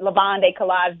Lavonde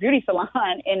Collage Beauty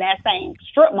Salon in that same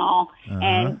strip mall,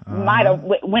 and might have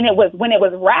when it was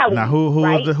rallied. Now who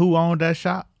right? who owned that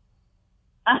shop?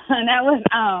 That was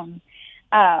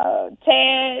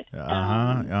Ted.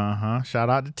 Shout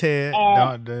out to Ted.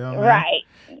 Right.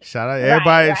 Shout out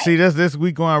everybody. Right. See this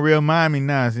week going real Miami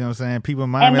now. You know what I'm saying? People in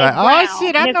Miami like, Brown, oh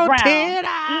shit, I know Brown. Ted.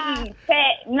 Ted.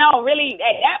 No, really.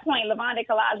 At that point, Lavonde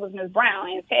Collage was Miss Brown,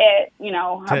 and Ted, you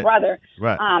know, her brother,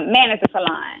 managed the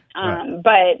salon.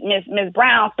 But Miss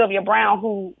Brown, Sylvia Brown,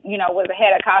 who you know was the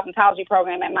head of cosmetology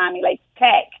program at Miami Lakes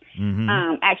Tech,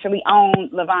 actually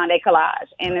owned Lavonde Collage,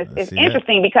 and it's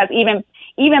interesting because even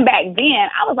back then,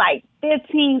 I was like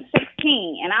 15,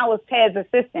 16, and I was Ted's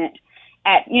assistant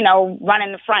at, you know,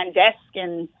 running the front desk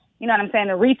and, you know what I'm saying,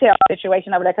 the retail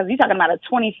situation over there, because you're talking about a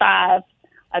 25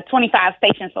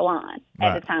 station salon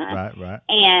at the time. Right.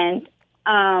 And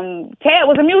Ted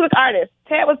was a music artist.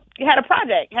 Ted had a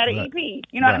project, had an EP,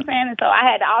 you know what I'm saying? And so I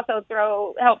had to also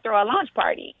help throw a launch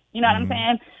party, you know what I'm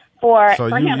saying, for him.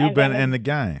 So you've been in the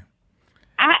game.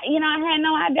 I had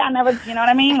no idea. I never, you know what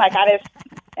I mean? Like I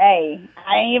didn't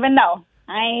even know.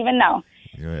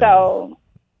 Yeah.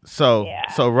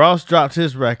 So Ross dropped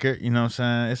his record, you know what I'm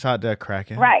saying? It's out there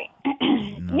cracking. Right.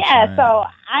 You know so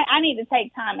I need to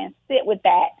take time and sit with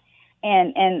that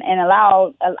and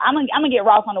allow, I'm gonna get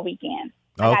Ross on the weekend.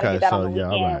 I gotta get that on the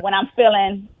weekend when I'm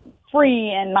feeling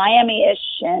free and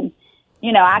Miami-ish, and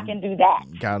you know, I can do that.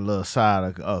 Got a little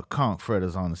side of conch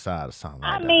fritters on the side or something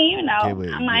like that. I mean, you know,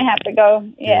 I might have to go,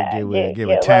 get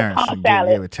with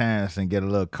Terrence and get a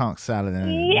little conch salad in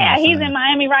it. Yeah, he's in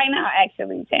Miami right now,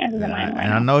 actually. Terrence is in Miami right now.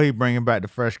 And I know he's bringing back the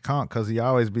fresh conch because he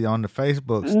always be on the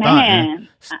Facebook stunting.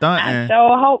 I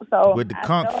sure hope so. With the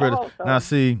conch fritters. So. Now,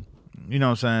 see, you know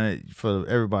what I'm saying? For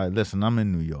everybody, listen, I'm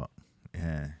in New York.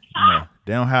 Yeah, you know,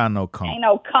 they don't have no conch. Ain't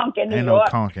no conch in New York. Ain't no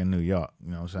conch in New York.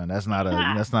 You know what I'm saying?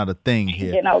 That's not a thing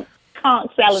here. You know,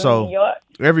 conch salad in New York.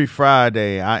 Every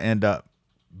Friday, I end up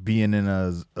being in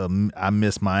a I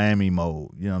miss Miami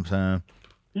mode. You know what I'm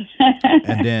saying?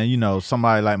 And then, you know,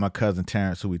 somebody like my cousin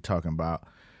Terrence, who we talking about,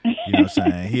 you know what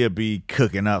I'm saying? He'll be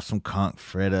cooking up some conch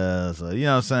fritters, or, you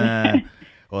know what I'm saying?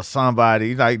 Or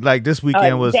somebody like this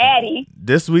weekend was Daddy.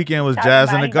 This weekend was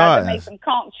Jazz in the Gardens. Make some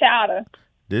conch chowder.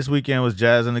 This weekend was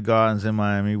Jazz in the Gardens in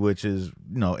Miami, which is,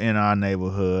 you know, in our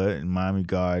neighborhood in Miami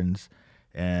Gardens.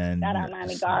 And shout out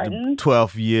Miami Gardens. The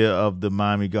 12th year of the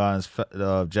Miami Gardens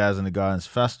Jazz in the Gardens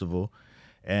Festival.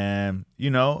 And, you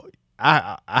know,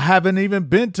 I haven't even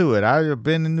been to it. I've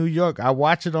been in New York. I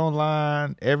watch it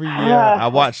online every year. I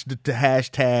watch the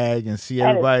hashtag and see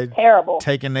everybody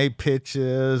taking their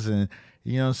pictures and,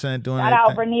 you know what I'm saying, doing that.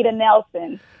 Shout out Vernita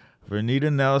Nelson.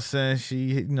 Vernita Nelson, she,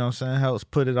 you know what I'm saying, helps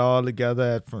put it all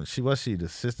together. She the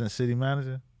assistant city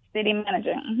manager? City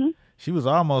manager, She was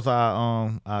almost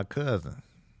our cousin.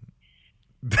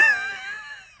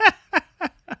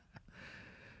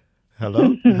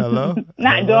 Hello?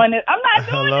 Not doing it. I'm not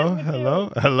doing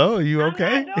it. Hello. You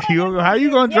okay? How you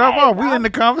gonna drop off? We in the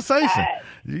conversation.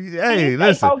 Hey,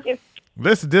 listen.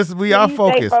 Listen, we are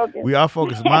focused. We are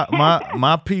focused.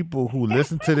 My people who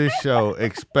listen to this show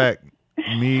expect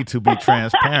me to be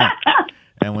transparent.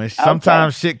 And when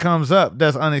sometimes shit comes up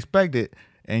that's unexpected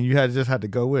and you just have to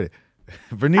go with it.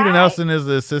 Vernita Nelson is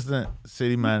the assistant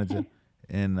city manager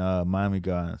in Miami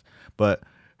Gardens. But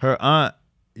her aunt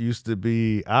used to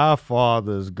be our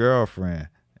father's girlfriend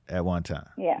at one time.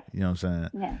 Yeah. You know what I'm saying?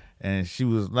 Yeah. And she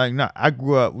was like,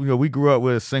 we grew up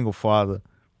with a single father,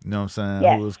 you know what I'm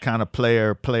saying, who was kind of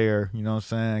player, you know what I'm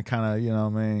saying, kind of, you know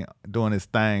what I mean, doing his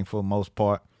thing for the most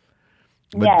part.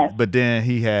 But then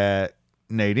he had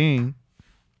Nadine,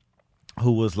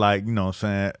 who was like, you know what I'm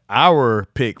saying, our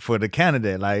pick for the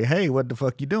candidate. Like, hey, what the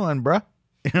fuck you doing, bruh?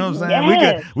 You know what I'm saying?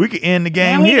 Yes. We could end the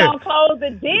game here. We gonna close the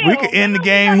deal. We could end the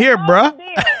game here, bruh.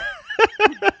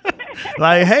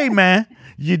 Like, hey, man,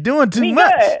 you're doing too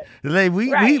much. Like,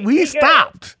 we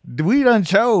stopped. We done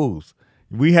chose.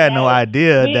 We had no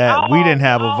idea that we didn't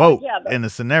have a vote in the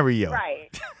scenario. Right.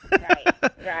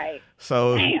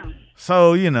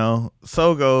 So, you know,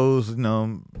 so goes, you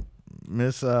know,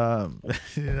 Miss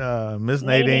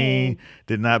Nadine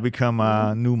did not become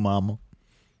our new mama.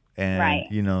 And,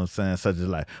 you know what I'm saying, such is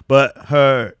life. But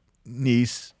her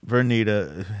niece,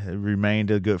 Vernita,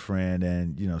 remained a good friend.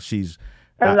 And, you know, she's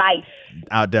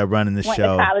out there running the show.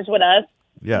 Went to college with us.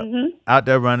 Yeah, out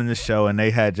there running the show. And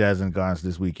they had Jazz in the Gardens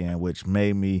this weekend, which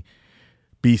made me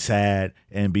be sad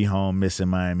and be home missing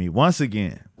Miami once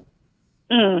again.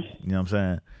 You know what I'm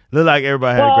saying? Look like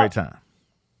everybody had a great time.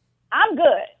 I'm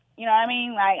good. You know what I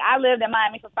mean? Like, I lived in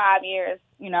Miami for 5 years,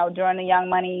 during the Young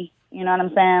Money, you know what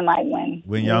I'm saying? Like,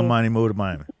 when Young Money moved to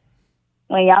Miami.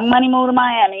 When Young Money moved to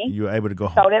Miami. You were able to go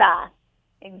home. So did I.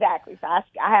 Exactly. So I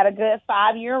had a good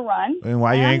 5-year run. And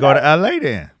why you ain't go to L.A.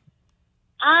 then?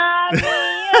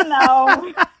 I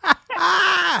mean,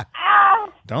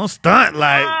 Don't stunt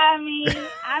like.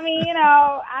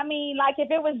 Like,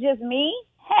 if it was just me,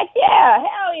 heck yeah,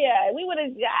 hell yeah, we would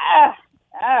have.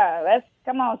 Let's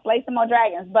come on, slay some more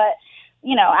dragons. But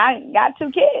I got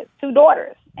 2 kids, 2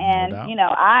 daughters, and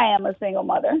I am a single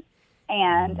mother,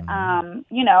 and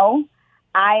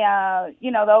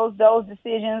those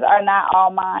decisions are not all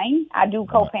mine. I do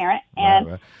co-parent,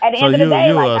 and at the end of the day,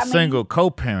 you're a single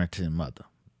co-parenting mother.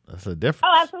 That's a difference.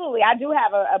 Oh, absolutely. I do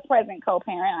have a present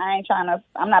co-parent.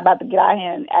 I'm not about to get out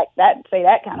here and say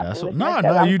that kind of thing.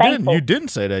 No, you didn't. You didn't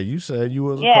say that. You said you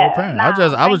was a co-parent.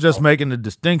 I was just making the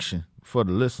distinction for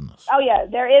the listeners. Oh yeah,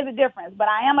 there is a difference, but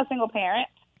I am a single parent,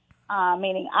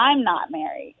 meaning I'm not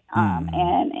married, and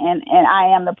I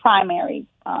am the primary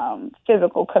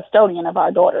physical custodian of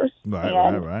our daughters.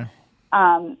 Right.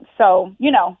 So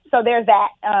there's that.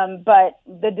 But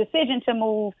the decision to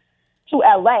move to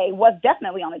LA was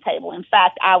definitely on the table. In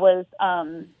fact, I was,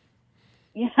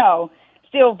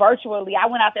 still virtually. I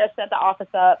went out there, set the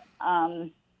office up,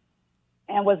 and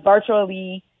was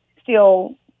virtually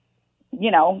still,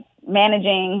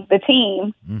 managing the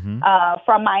team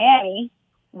from Miami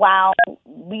while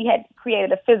we had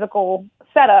created a physical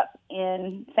setup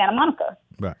in Santa Monica.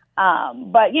 Right.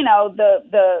 But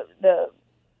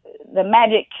the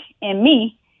magic in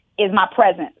me is my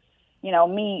presence.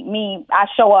 I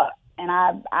show up. And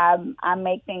I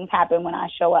make things happen when I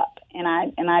show up, and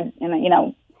I'm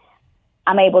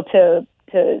able to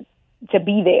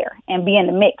be there and be in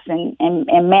the mix and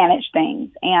manage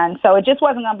things. And so it just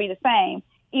wasn't going to be the same,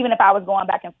 even if I was going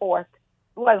back and forth.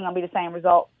 It wasn't going to be the same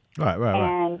result. Right.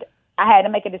 And I had to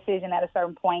make a decision at a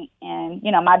certain point. And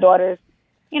my daughters,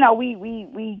 we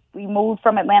moved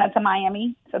from Atlanta to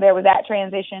Miami, so there was that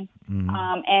transition.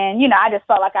 And I just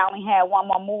felt like I only had one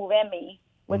more move in me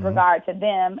with regard to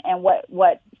them and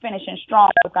what finishing strong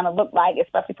was going to look like,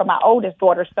 especially for my oldest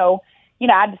daughter. So,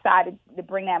 I decided to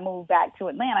bring that move back to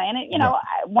Atlanta. And,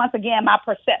 once again, my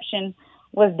perception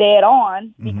was dead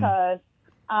on because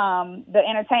the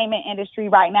entertainment industry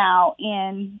right now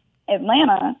in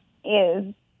Atlanta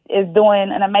is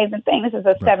doing an amazing thing. This is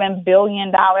a $7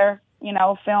 billion,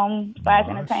 film /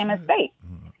 entertainment state.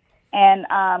 And,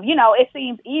 it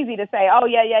seems easy to say, oh,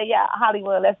 yeah,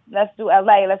 Hollywood, let's do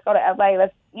LA, let's go to LA,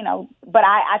 but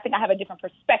I think I have a different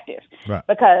perspective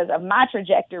because of my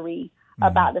trajectory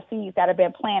about the seeds that have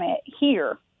been planted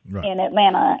here in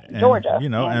Atlanta, Georgia.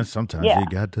 And sometimes you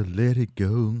got to let it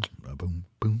go. Boom,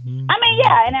 boom. I mean,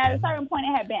 yeah, and at a certain point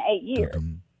it had been 8 years.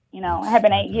 It had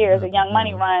been 8 years. The Young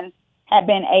Money run had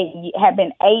been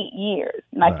 8 years.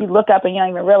 Like you look up and you don't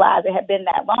even realize it had been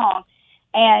that long.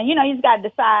 And, you just got to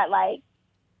decide, like,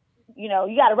 you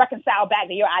got to reconcile back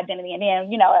to your identity. And then,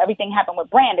 everything happened with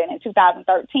Brandon in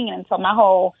 2013. And so my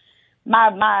whole,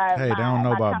 they don't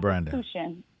know about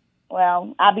Brandon.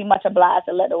 Well, I'll be much obliged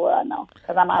to let the world know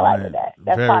because I'm all right with that.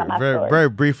 That's part of my story. Very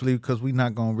briefly, because we're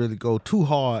not going to really go too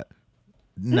hard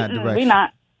in that direction. We're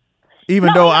not.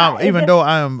 Even though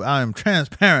I am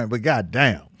transparent, but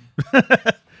goddamn.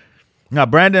 Now,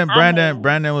 Brandon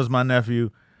was my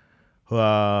nephew. Who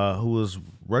was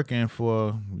working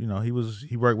for,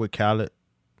 he worked with Khaled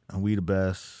and We the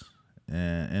Best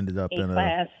and ended up in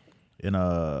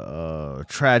a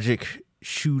tragic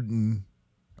shooting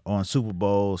on Super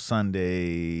Bowl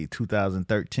Sunday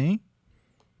 2013.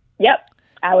 Yep.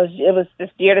 It was this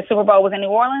year the Super Bowl was in New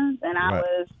Orleans, and I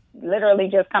was literally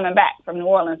just coming back from New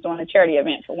Orleans doing a charity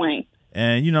event for Wayne.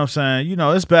 And you know what I'm saying,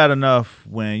 it's bad enough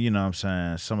when,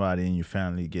 somebody in your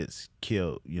family gets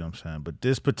killed, but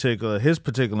his particular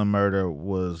murder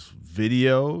was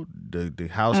video. The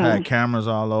house had cameras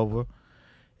all over.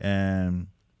 And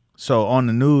so on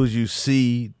the news, you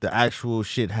see the actual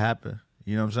shit happen.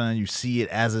 You know what I'm saying? You see it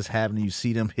as it's happening. You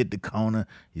see them hit the corner.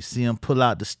 You see them pull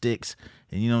out the sticks.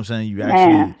 And you know what I'm saying? You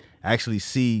actually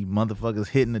see motherfuckers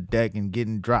hitting the deck and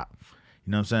getting dropped.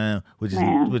 You know what I'm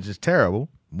saying? Which is terrible,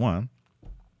 one.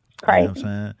 Crazy. You know what I'm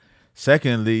saying?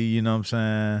 Secondly,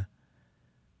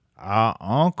 our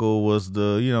uncle was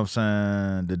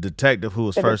the detective who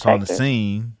was first on the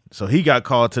scene. So he got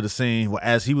called to the scene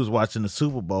as he was watching the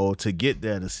Super Bowl to get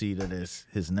there to see that it's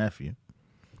his nephew.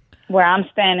 Where I'm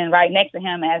standing right next to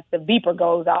him as the beeper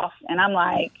goes off. And I'm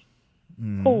like,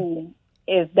 who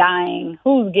is dying,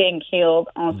 who's getting killed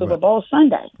on Super Bowl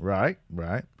Sunday. Right.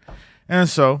 And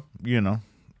so,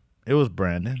 it was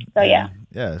Brandon. So, yeah.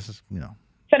 Yeah, it's just,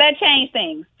 So that changed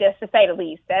things, just to say the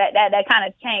least. That kind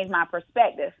of changed my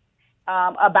perspective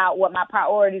about what my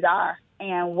priorities are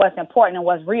and what's important and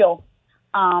what's real.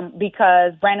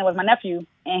 Because Brandon was my nephew,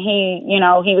 and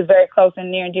he was very close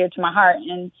and near and dear to my heart,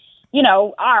 and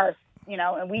ours,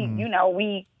 and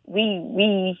we,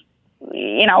 we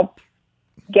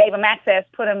gave him access,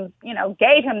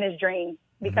 gave him this dream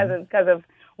because of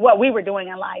what we were doing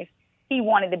in life. He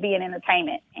wanted to be in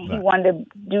entertainment, and he wanted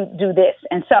to do this,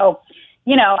 and so,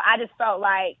 I just felt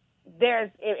like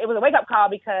it was a wake up call,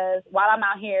 because while I'm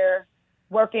out here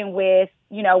working with,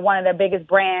 one of the biggest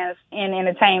brands in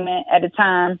entertainment at the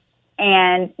time,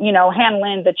 and,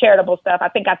 handling the charitable stuff, I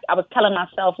think I was telling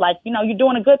myself, like, you're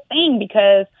doing a good thing,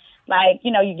 because, like,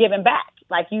 you're giving back.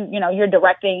 Like, you're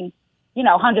directing,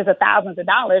 hundreds of thousands of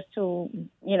dollars to,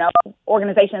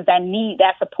 organizations that need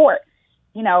that support,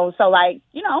 so, like,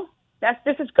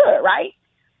 this is good, right?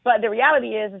 But the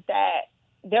reality is that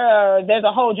there's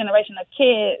a whole generation of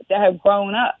kids that have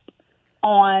grown up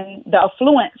on the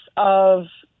affluence of,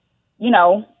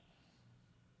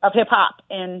 of hip hop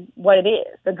and what it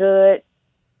is, the good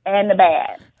and the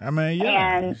bad. I mean,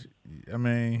 yeah. And,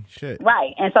 shit.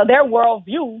 Right. And so their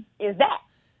worldview is that.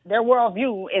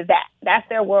 That's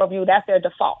their worldview. That's their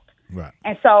default. Right.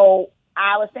 And so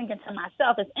I was thinking to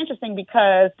myself, it's interesting,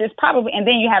 because this probably, and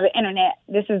then you have the internet.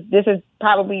 This is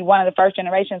probably one of the first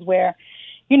generations where,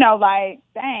 like,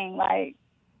 dang, like,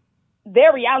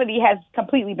 their reality has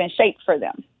completely been shaped for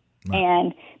them. Right.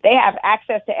 And they have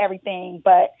access to everything,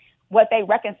 but what they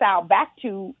reconcile back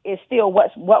to is still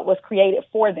what was created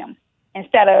for them,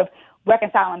 instead of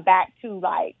reconciling back to,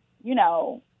 like,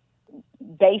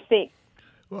 basic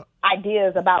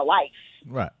ideas about life.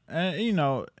 Right.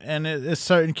 And, and it's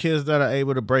certain kids that are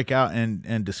able to break out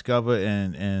and discover,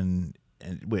 and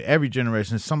with every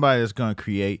generation, somebody that's going to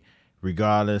create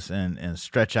regardless and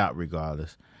stretch out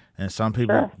regardless. And some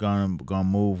people are gonna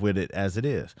move with it as it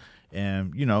is.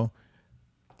 And,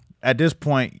 at this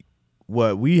point,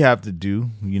 what we have to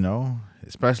do,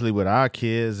 especially with our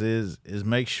kids, is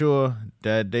make sure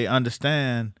that they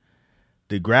understand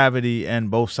the gravity and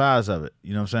both sides of it.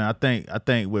 You know what I'm saying? I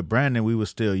think with Brandon, we were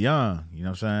still young. You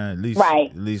know what I'm saying?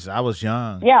 At least I was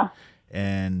young. Yeah.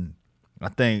 And I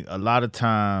think a lot of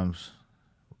times,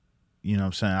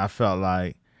 I felt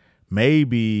like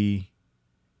maybe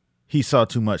he saw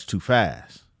too much too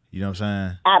fast. You know what I'm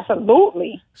saying?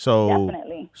 Absolutely. So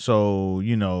definitely. So,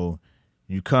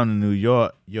 you come to New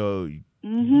York,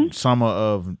 summer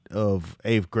of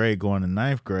 8th grade going to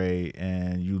 9th grade,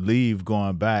 and you leave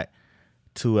going back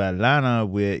to Atlanta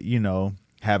with,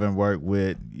 having worked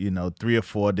with, 3 or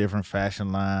 4 different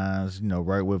fashion lines,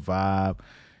 work with Vibe.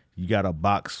 You got a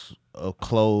box of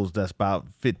clothes that's about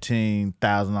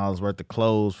 $15,000 worth of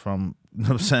clothes from,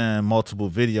 multiple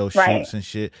video shoots and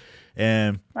shit.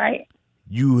 And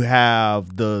you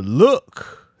have the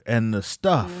look and the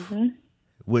stuff,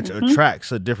 which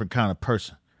attracts a different kind of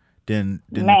person than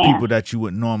the people that you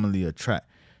would normally attract.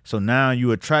 So now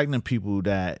you're attracting people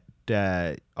that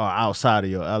are outside of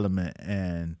your element,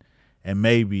 and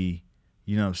maybe,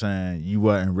 you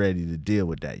weren't ready to deal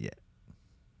with that yet.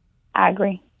 I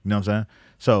agree. You know what I'm saying?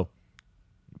 So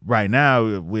right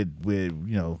now with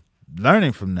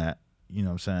learning from that,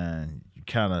 you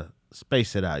kind of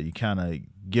space it out. You kind of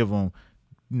give them,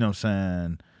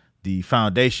 the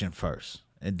foundation first,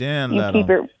 and then let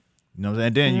them,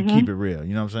 and then you keep it real.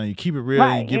 You know what I'm saying? You keep it real,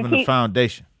 and you give them the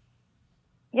foundation.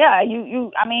 Yeah,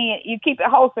 you keep it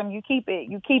wholesome. You keep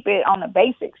it on the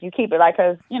basics. You keep it like,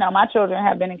 because, my children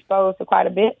have been exposed to quite a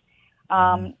bit. They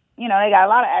got a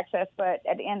lot of access, but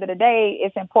at the end of the day,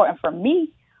 it's important for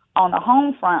me on the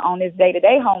home front, on this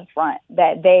day-to-day home front,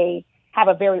 that they have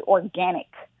a very organic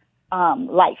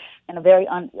life and a very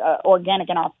organic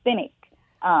and authentic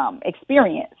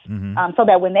experience, so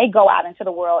that when they go out into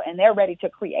the world and they're ready to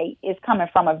create, it's coming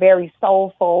from a very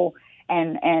soulful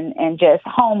and just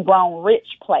homegrown rich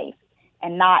place,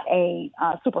 and not a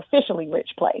superficially rich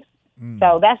place.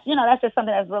 So that's just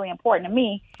something that's really important to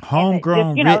me.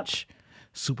 Homegrown rich,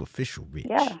 superficial rich.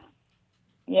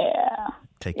 Yeah.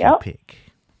 Take your pick.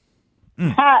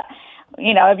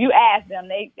 If you ask them,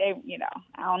 they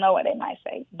I don't know what they might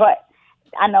say, but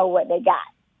I know what they got.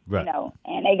 Right.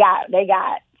 And they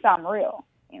got something real.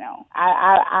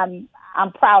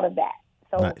 I'm proud of that.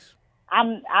 So nice.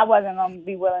 I wasn't gonna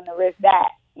be willing to risk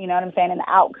that. You know what I'm saying? And the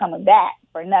outcome of that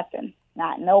for nothing.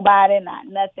 Not nobody, not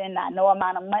nothing, not no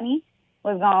amount of money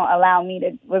was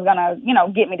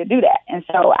gonna get me to do that. And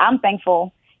so I'm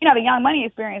thankful. The Young Money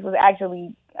experience was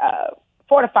actually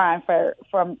fortifying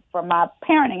for my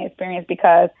parenting experience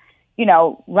because, you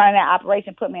know, running that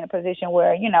operation put me in a position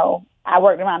where, you know, I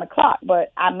worked around the clock,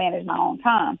 but I managed my own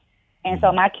time. And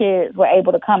so my kids were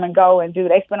able to come and go and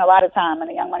they spent a lot of time in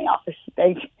the Young Money office.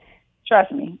 They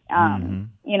trust me,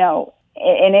 you know,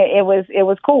 and it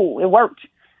was cool. It worked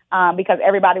because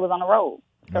everybody was on the road.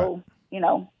 So, you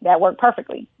know, that worked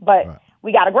perfectly, but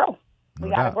we got to grow. We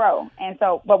got to grow. And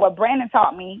so, but what Brandon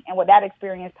taught me and what that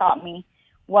experience taught me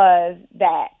was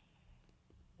that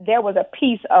there was a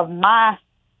piece of my,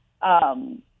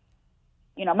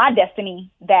 you know, my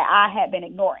destiny that I had been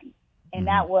ignoring. And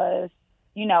that was,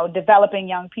 you know, developing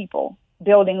young people,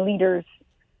 building leaders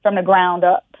from the ground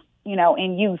up, you know,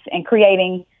 in youth and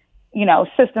creating, you know,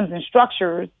 systems and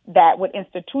structures that would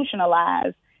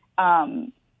institutionalize,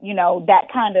 you know,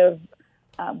 that kind of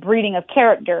breeding of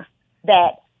character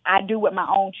that I do with my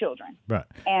own children. Right.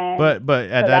 And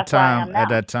but at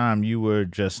that time, you were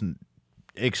just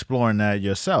exploring that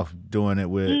yourself, doing it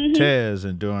with Tez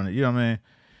and doing it, you know what I mean?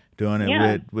 Doing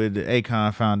it with the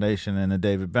Akon Foundation and the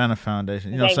David Banner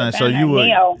Foundation. You know what I'm saying? So you were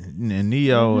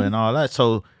Neo and all that.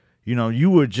 So, you know, you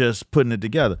were just putting it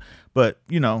together. But,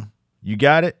 you know, you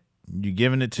got it. You're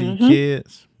giving it to your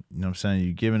kids. You know what I'm saying?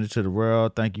 You're giving it to the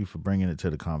world. Thank you for bringing it to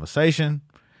the conversation.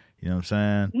 You know what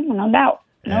I'm saying? No doubt.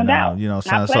 No doubt. You know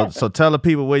what I'm saying? So tell the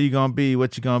people where you're going to be,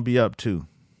 what you're going to be up to.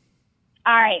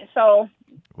 All right. So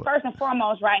first and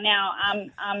foremost, right now,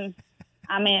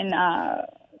 I'm in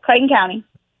Clayton County,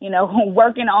 you know,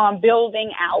 working on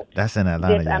building out. That's in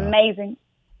Atlanta. This amazing.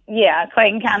 Yeah.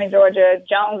 Clayton County, Georgia,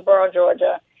 Jonesboro,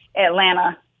 Georgia,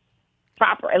 Atlanta,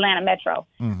 proper Atlanta Metro.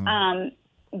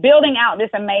 Building out this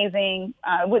amazing,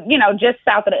 you know, just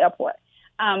south of the airport,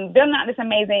 building out this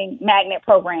amazing magnet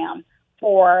program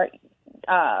for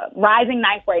rising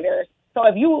ninth graders. So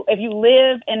if you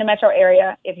live in the metro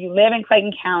area, if you live in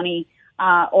Clayton County,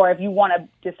 or if you want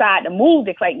to decide to move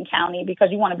to Clayton County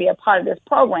because you want to be a part of this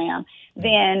program,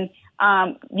 then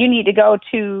you need to go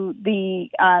to the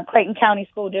Clayton County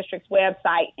School District's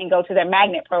website and go to their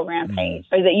magnet program page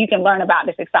so that you can learn about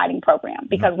this exciting program.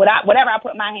 Because whatever I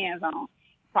put my hands on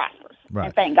prospers,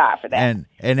 and thank God for that.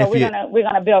 And so we're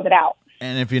gonna build it out.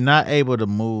 And if you're not able to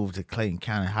move to Clayton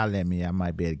County, holler at me. I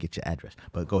might be able to get your address.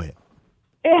 But go ahead.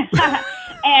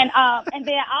 And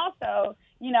then also,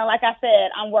 you know, like I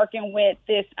said, I'm working with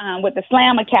this with the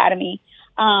Slam Academy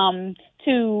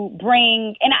to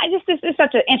bring, and this is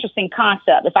such an interesting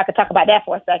concept. If I could talk about that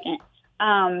for a second.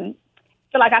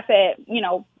 So, like I said, you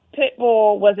know,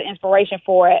 Pitbull was the inspiration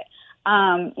for it.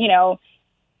 You know,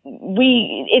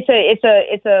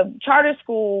 it's a charter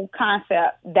school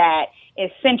concept that is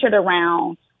centered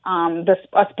around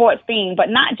a sports theme, but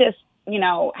not just, you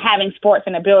know, having sports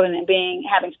in the building and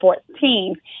having sports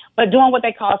teams, but doing what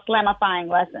they call slamifying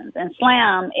lessons. And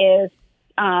SLAM is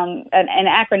an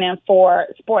acronym for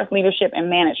sports leadership and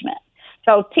management.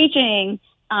 So teaching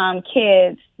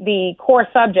kids the core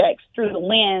subjects through the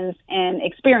lens and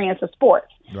experience of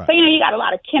sports. Right. So, you know, you got a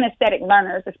lot of kinesthetic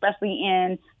learners, especially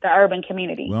in the urban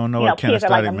community. We don't know what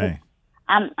kinesthetic means.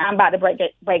 I'm about to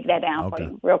break that down for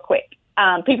you real quick.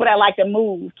 People that like to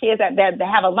move, kids that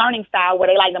have a learning style where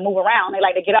they like to move around, they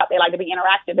like to get up, they like to be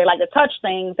interactive, they like to touch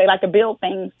things, they like to build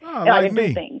things, they like to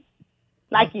do things.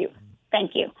 Like you.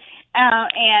 Thank you.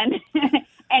 And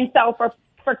so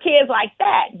for kids like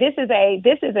that, this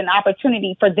is an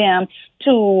opportunity for them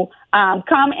to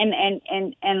come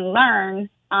and learn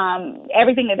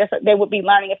everything that they would be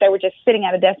learning if they were just sitting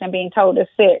at a desk and being told to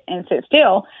sit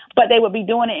still, but they would be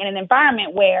doing it in an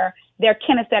environment where their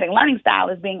kinesthetic learning style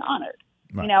is being honored.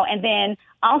 Right. You know, and then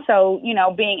also, you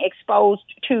know, being exposed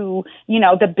to, you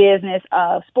know, the business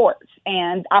of sports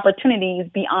and opportunities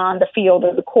beyond the field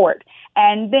or the court.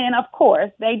 And then, of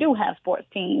course, they do have sports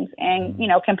teams and, you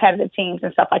know, competitive teams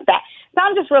and stuff like that. So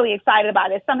I'm just really excited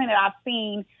about it. It's something that I've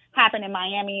seen happen in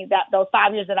Miami, that those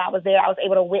 5 years that I was there, I was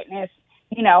able to witness,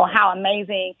 you know, how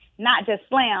amazing, not just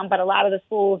SLAM, but a lot of the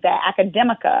schools that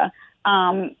Academica,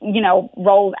 you know,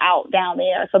 rolled out down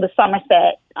there. So the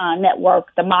Somerset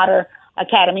Network, the Mater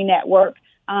Academy Network,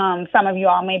 some of you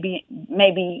all may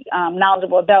be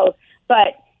knowledgeable of those,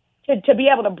 but to be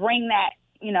able to bring that,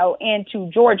 you know, into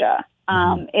Georgia,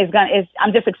 I'm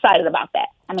just excited about that.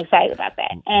 I'm excited about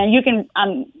that. And you can,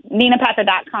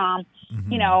 NinaPacker.com,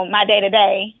 you know, my day to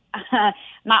day,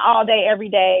 my all day, every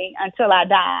day until I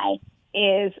die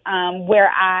is,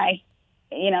 where I,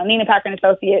 you know, Nina Packer and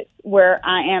Associates, where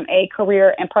I am a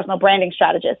career and personal branding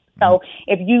strategist. So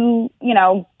if you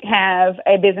know, have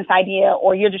a business idea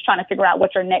or you're just trying to figure out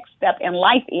what your next step in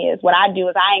life is, what I do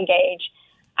is I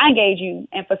engage you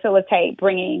and facilitate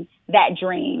bringing that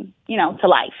dream, you know, to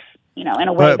life. in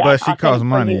a way but that she costs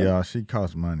money, you. y'all. She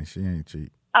costs money. She ain't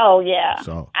cheap. Oh yeah.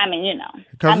 So I mean,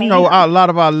 because a lot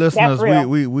of our listeners, real.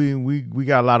 we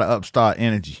got a lot of upstart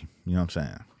energy. You know what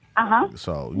I'm saying?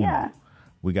 So you know,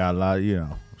 we got a lot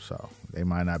of so they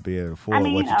might not be able to afford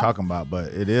what you're talking about,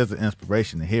 but it is an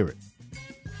inspiration to hear it.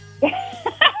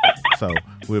 So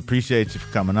we appreciate you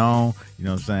for coming on. You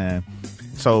know what I'm saying?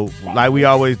 So like we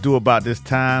always do about this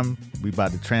time, we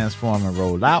about to transform and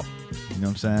roll out. You know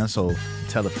what I'm saying? So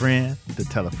tell a friend to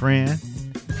tell a friend,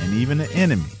 and even the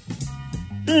enemy.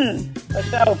 For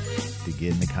sure. To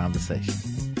get in the conversation.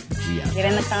 Get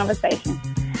in the conversation.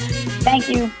 Thank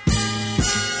you.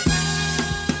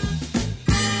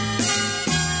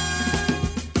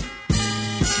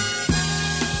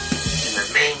 And the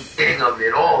main thing of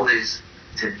it all is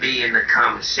to be in the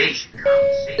conversation.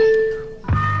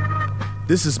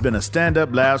 This has been a Stand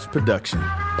Up Labs production,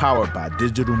 powered by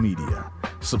digital media.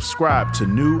 Subscribe to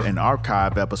new and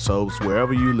archive episodes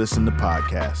wherever you listen to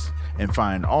podcasts, and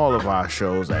find all of our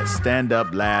shows at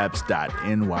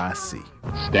standuplabs.nyc.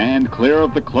 Stand clear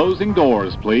of the closing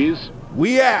doors, please.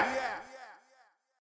 We out!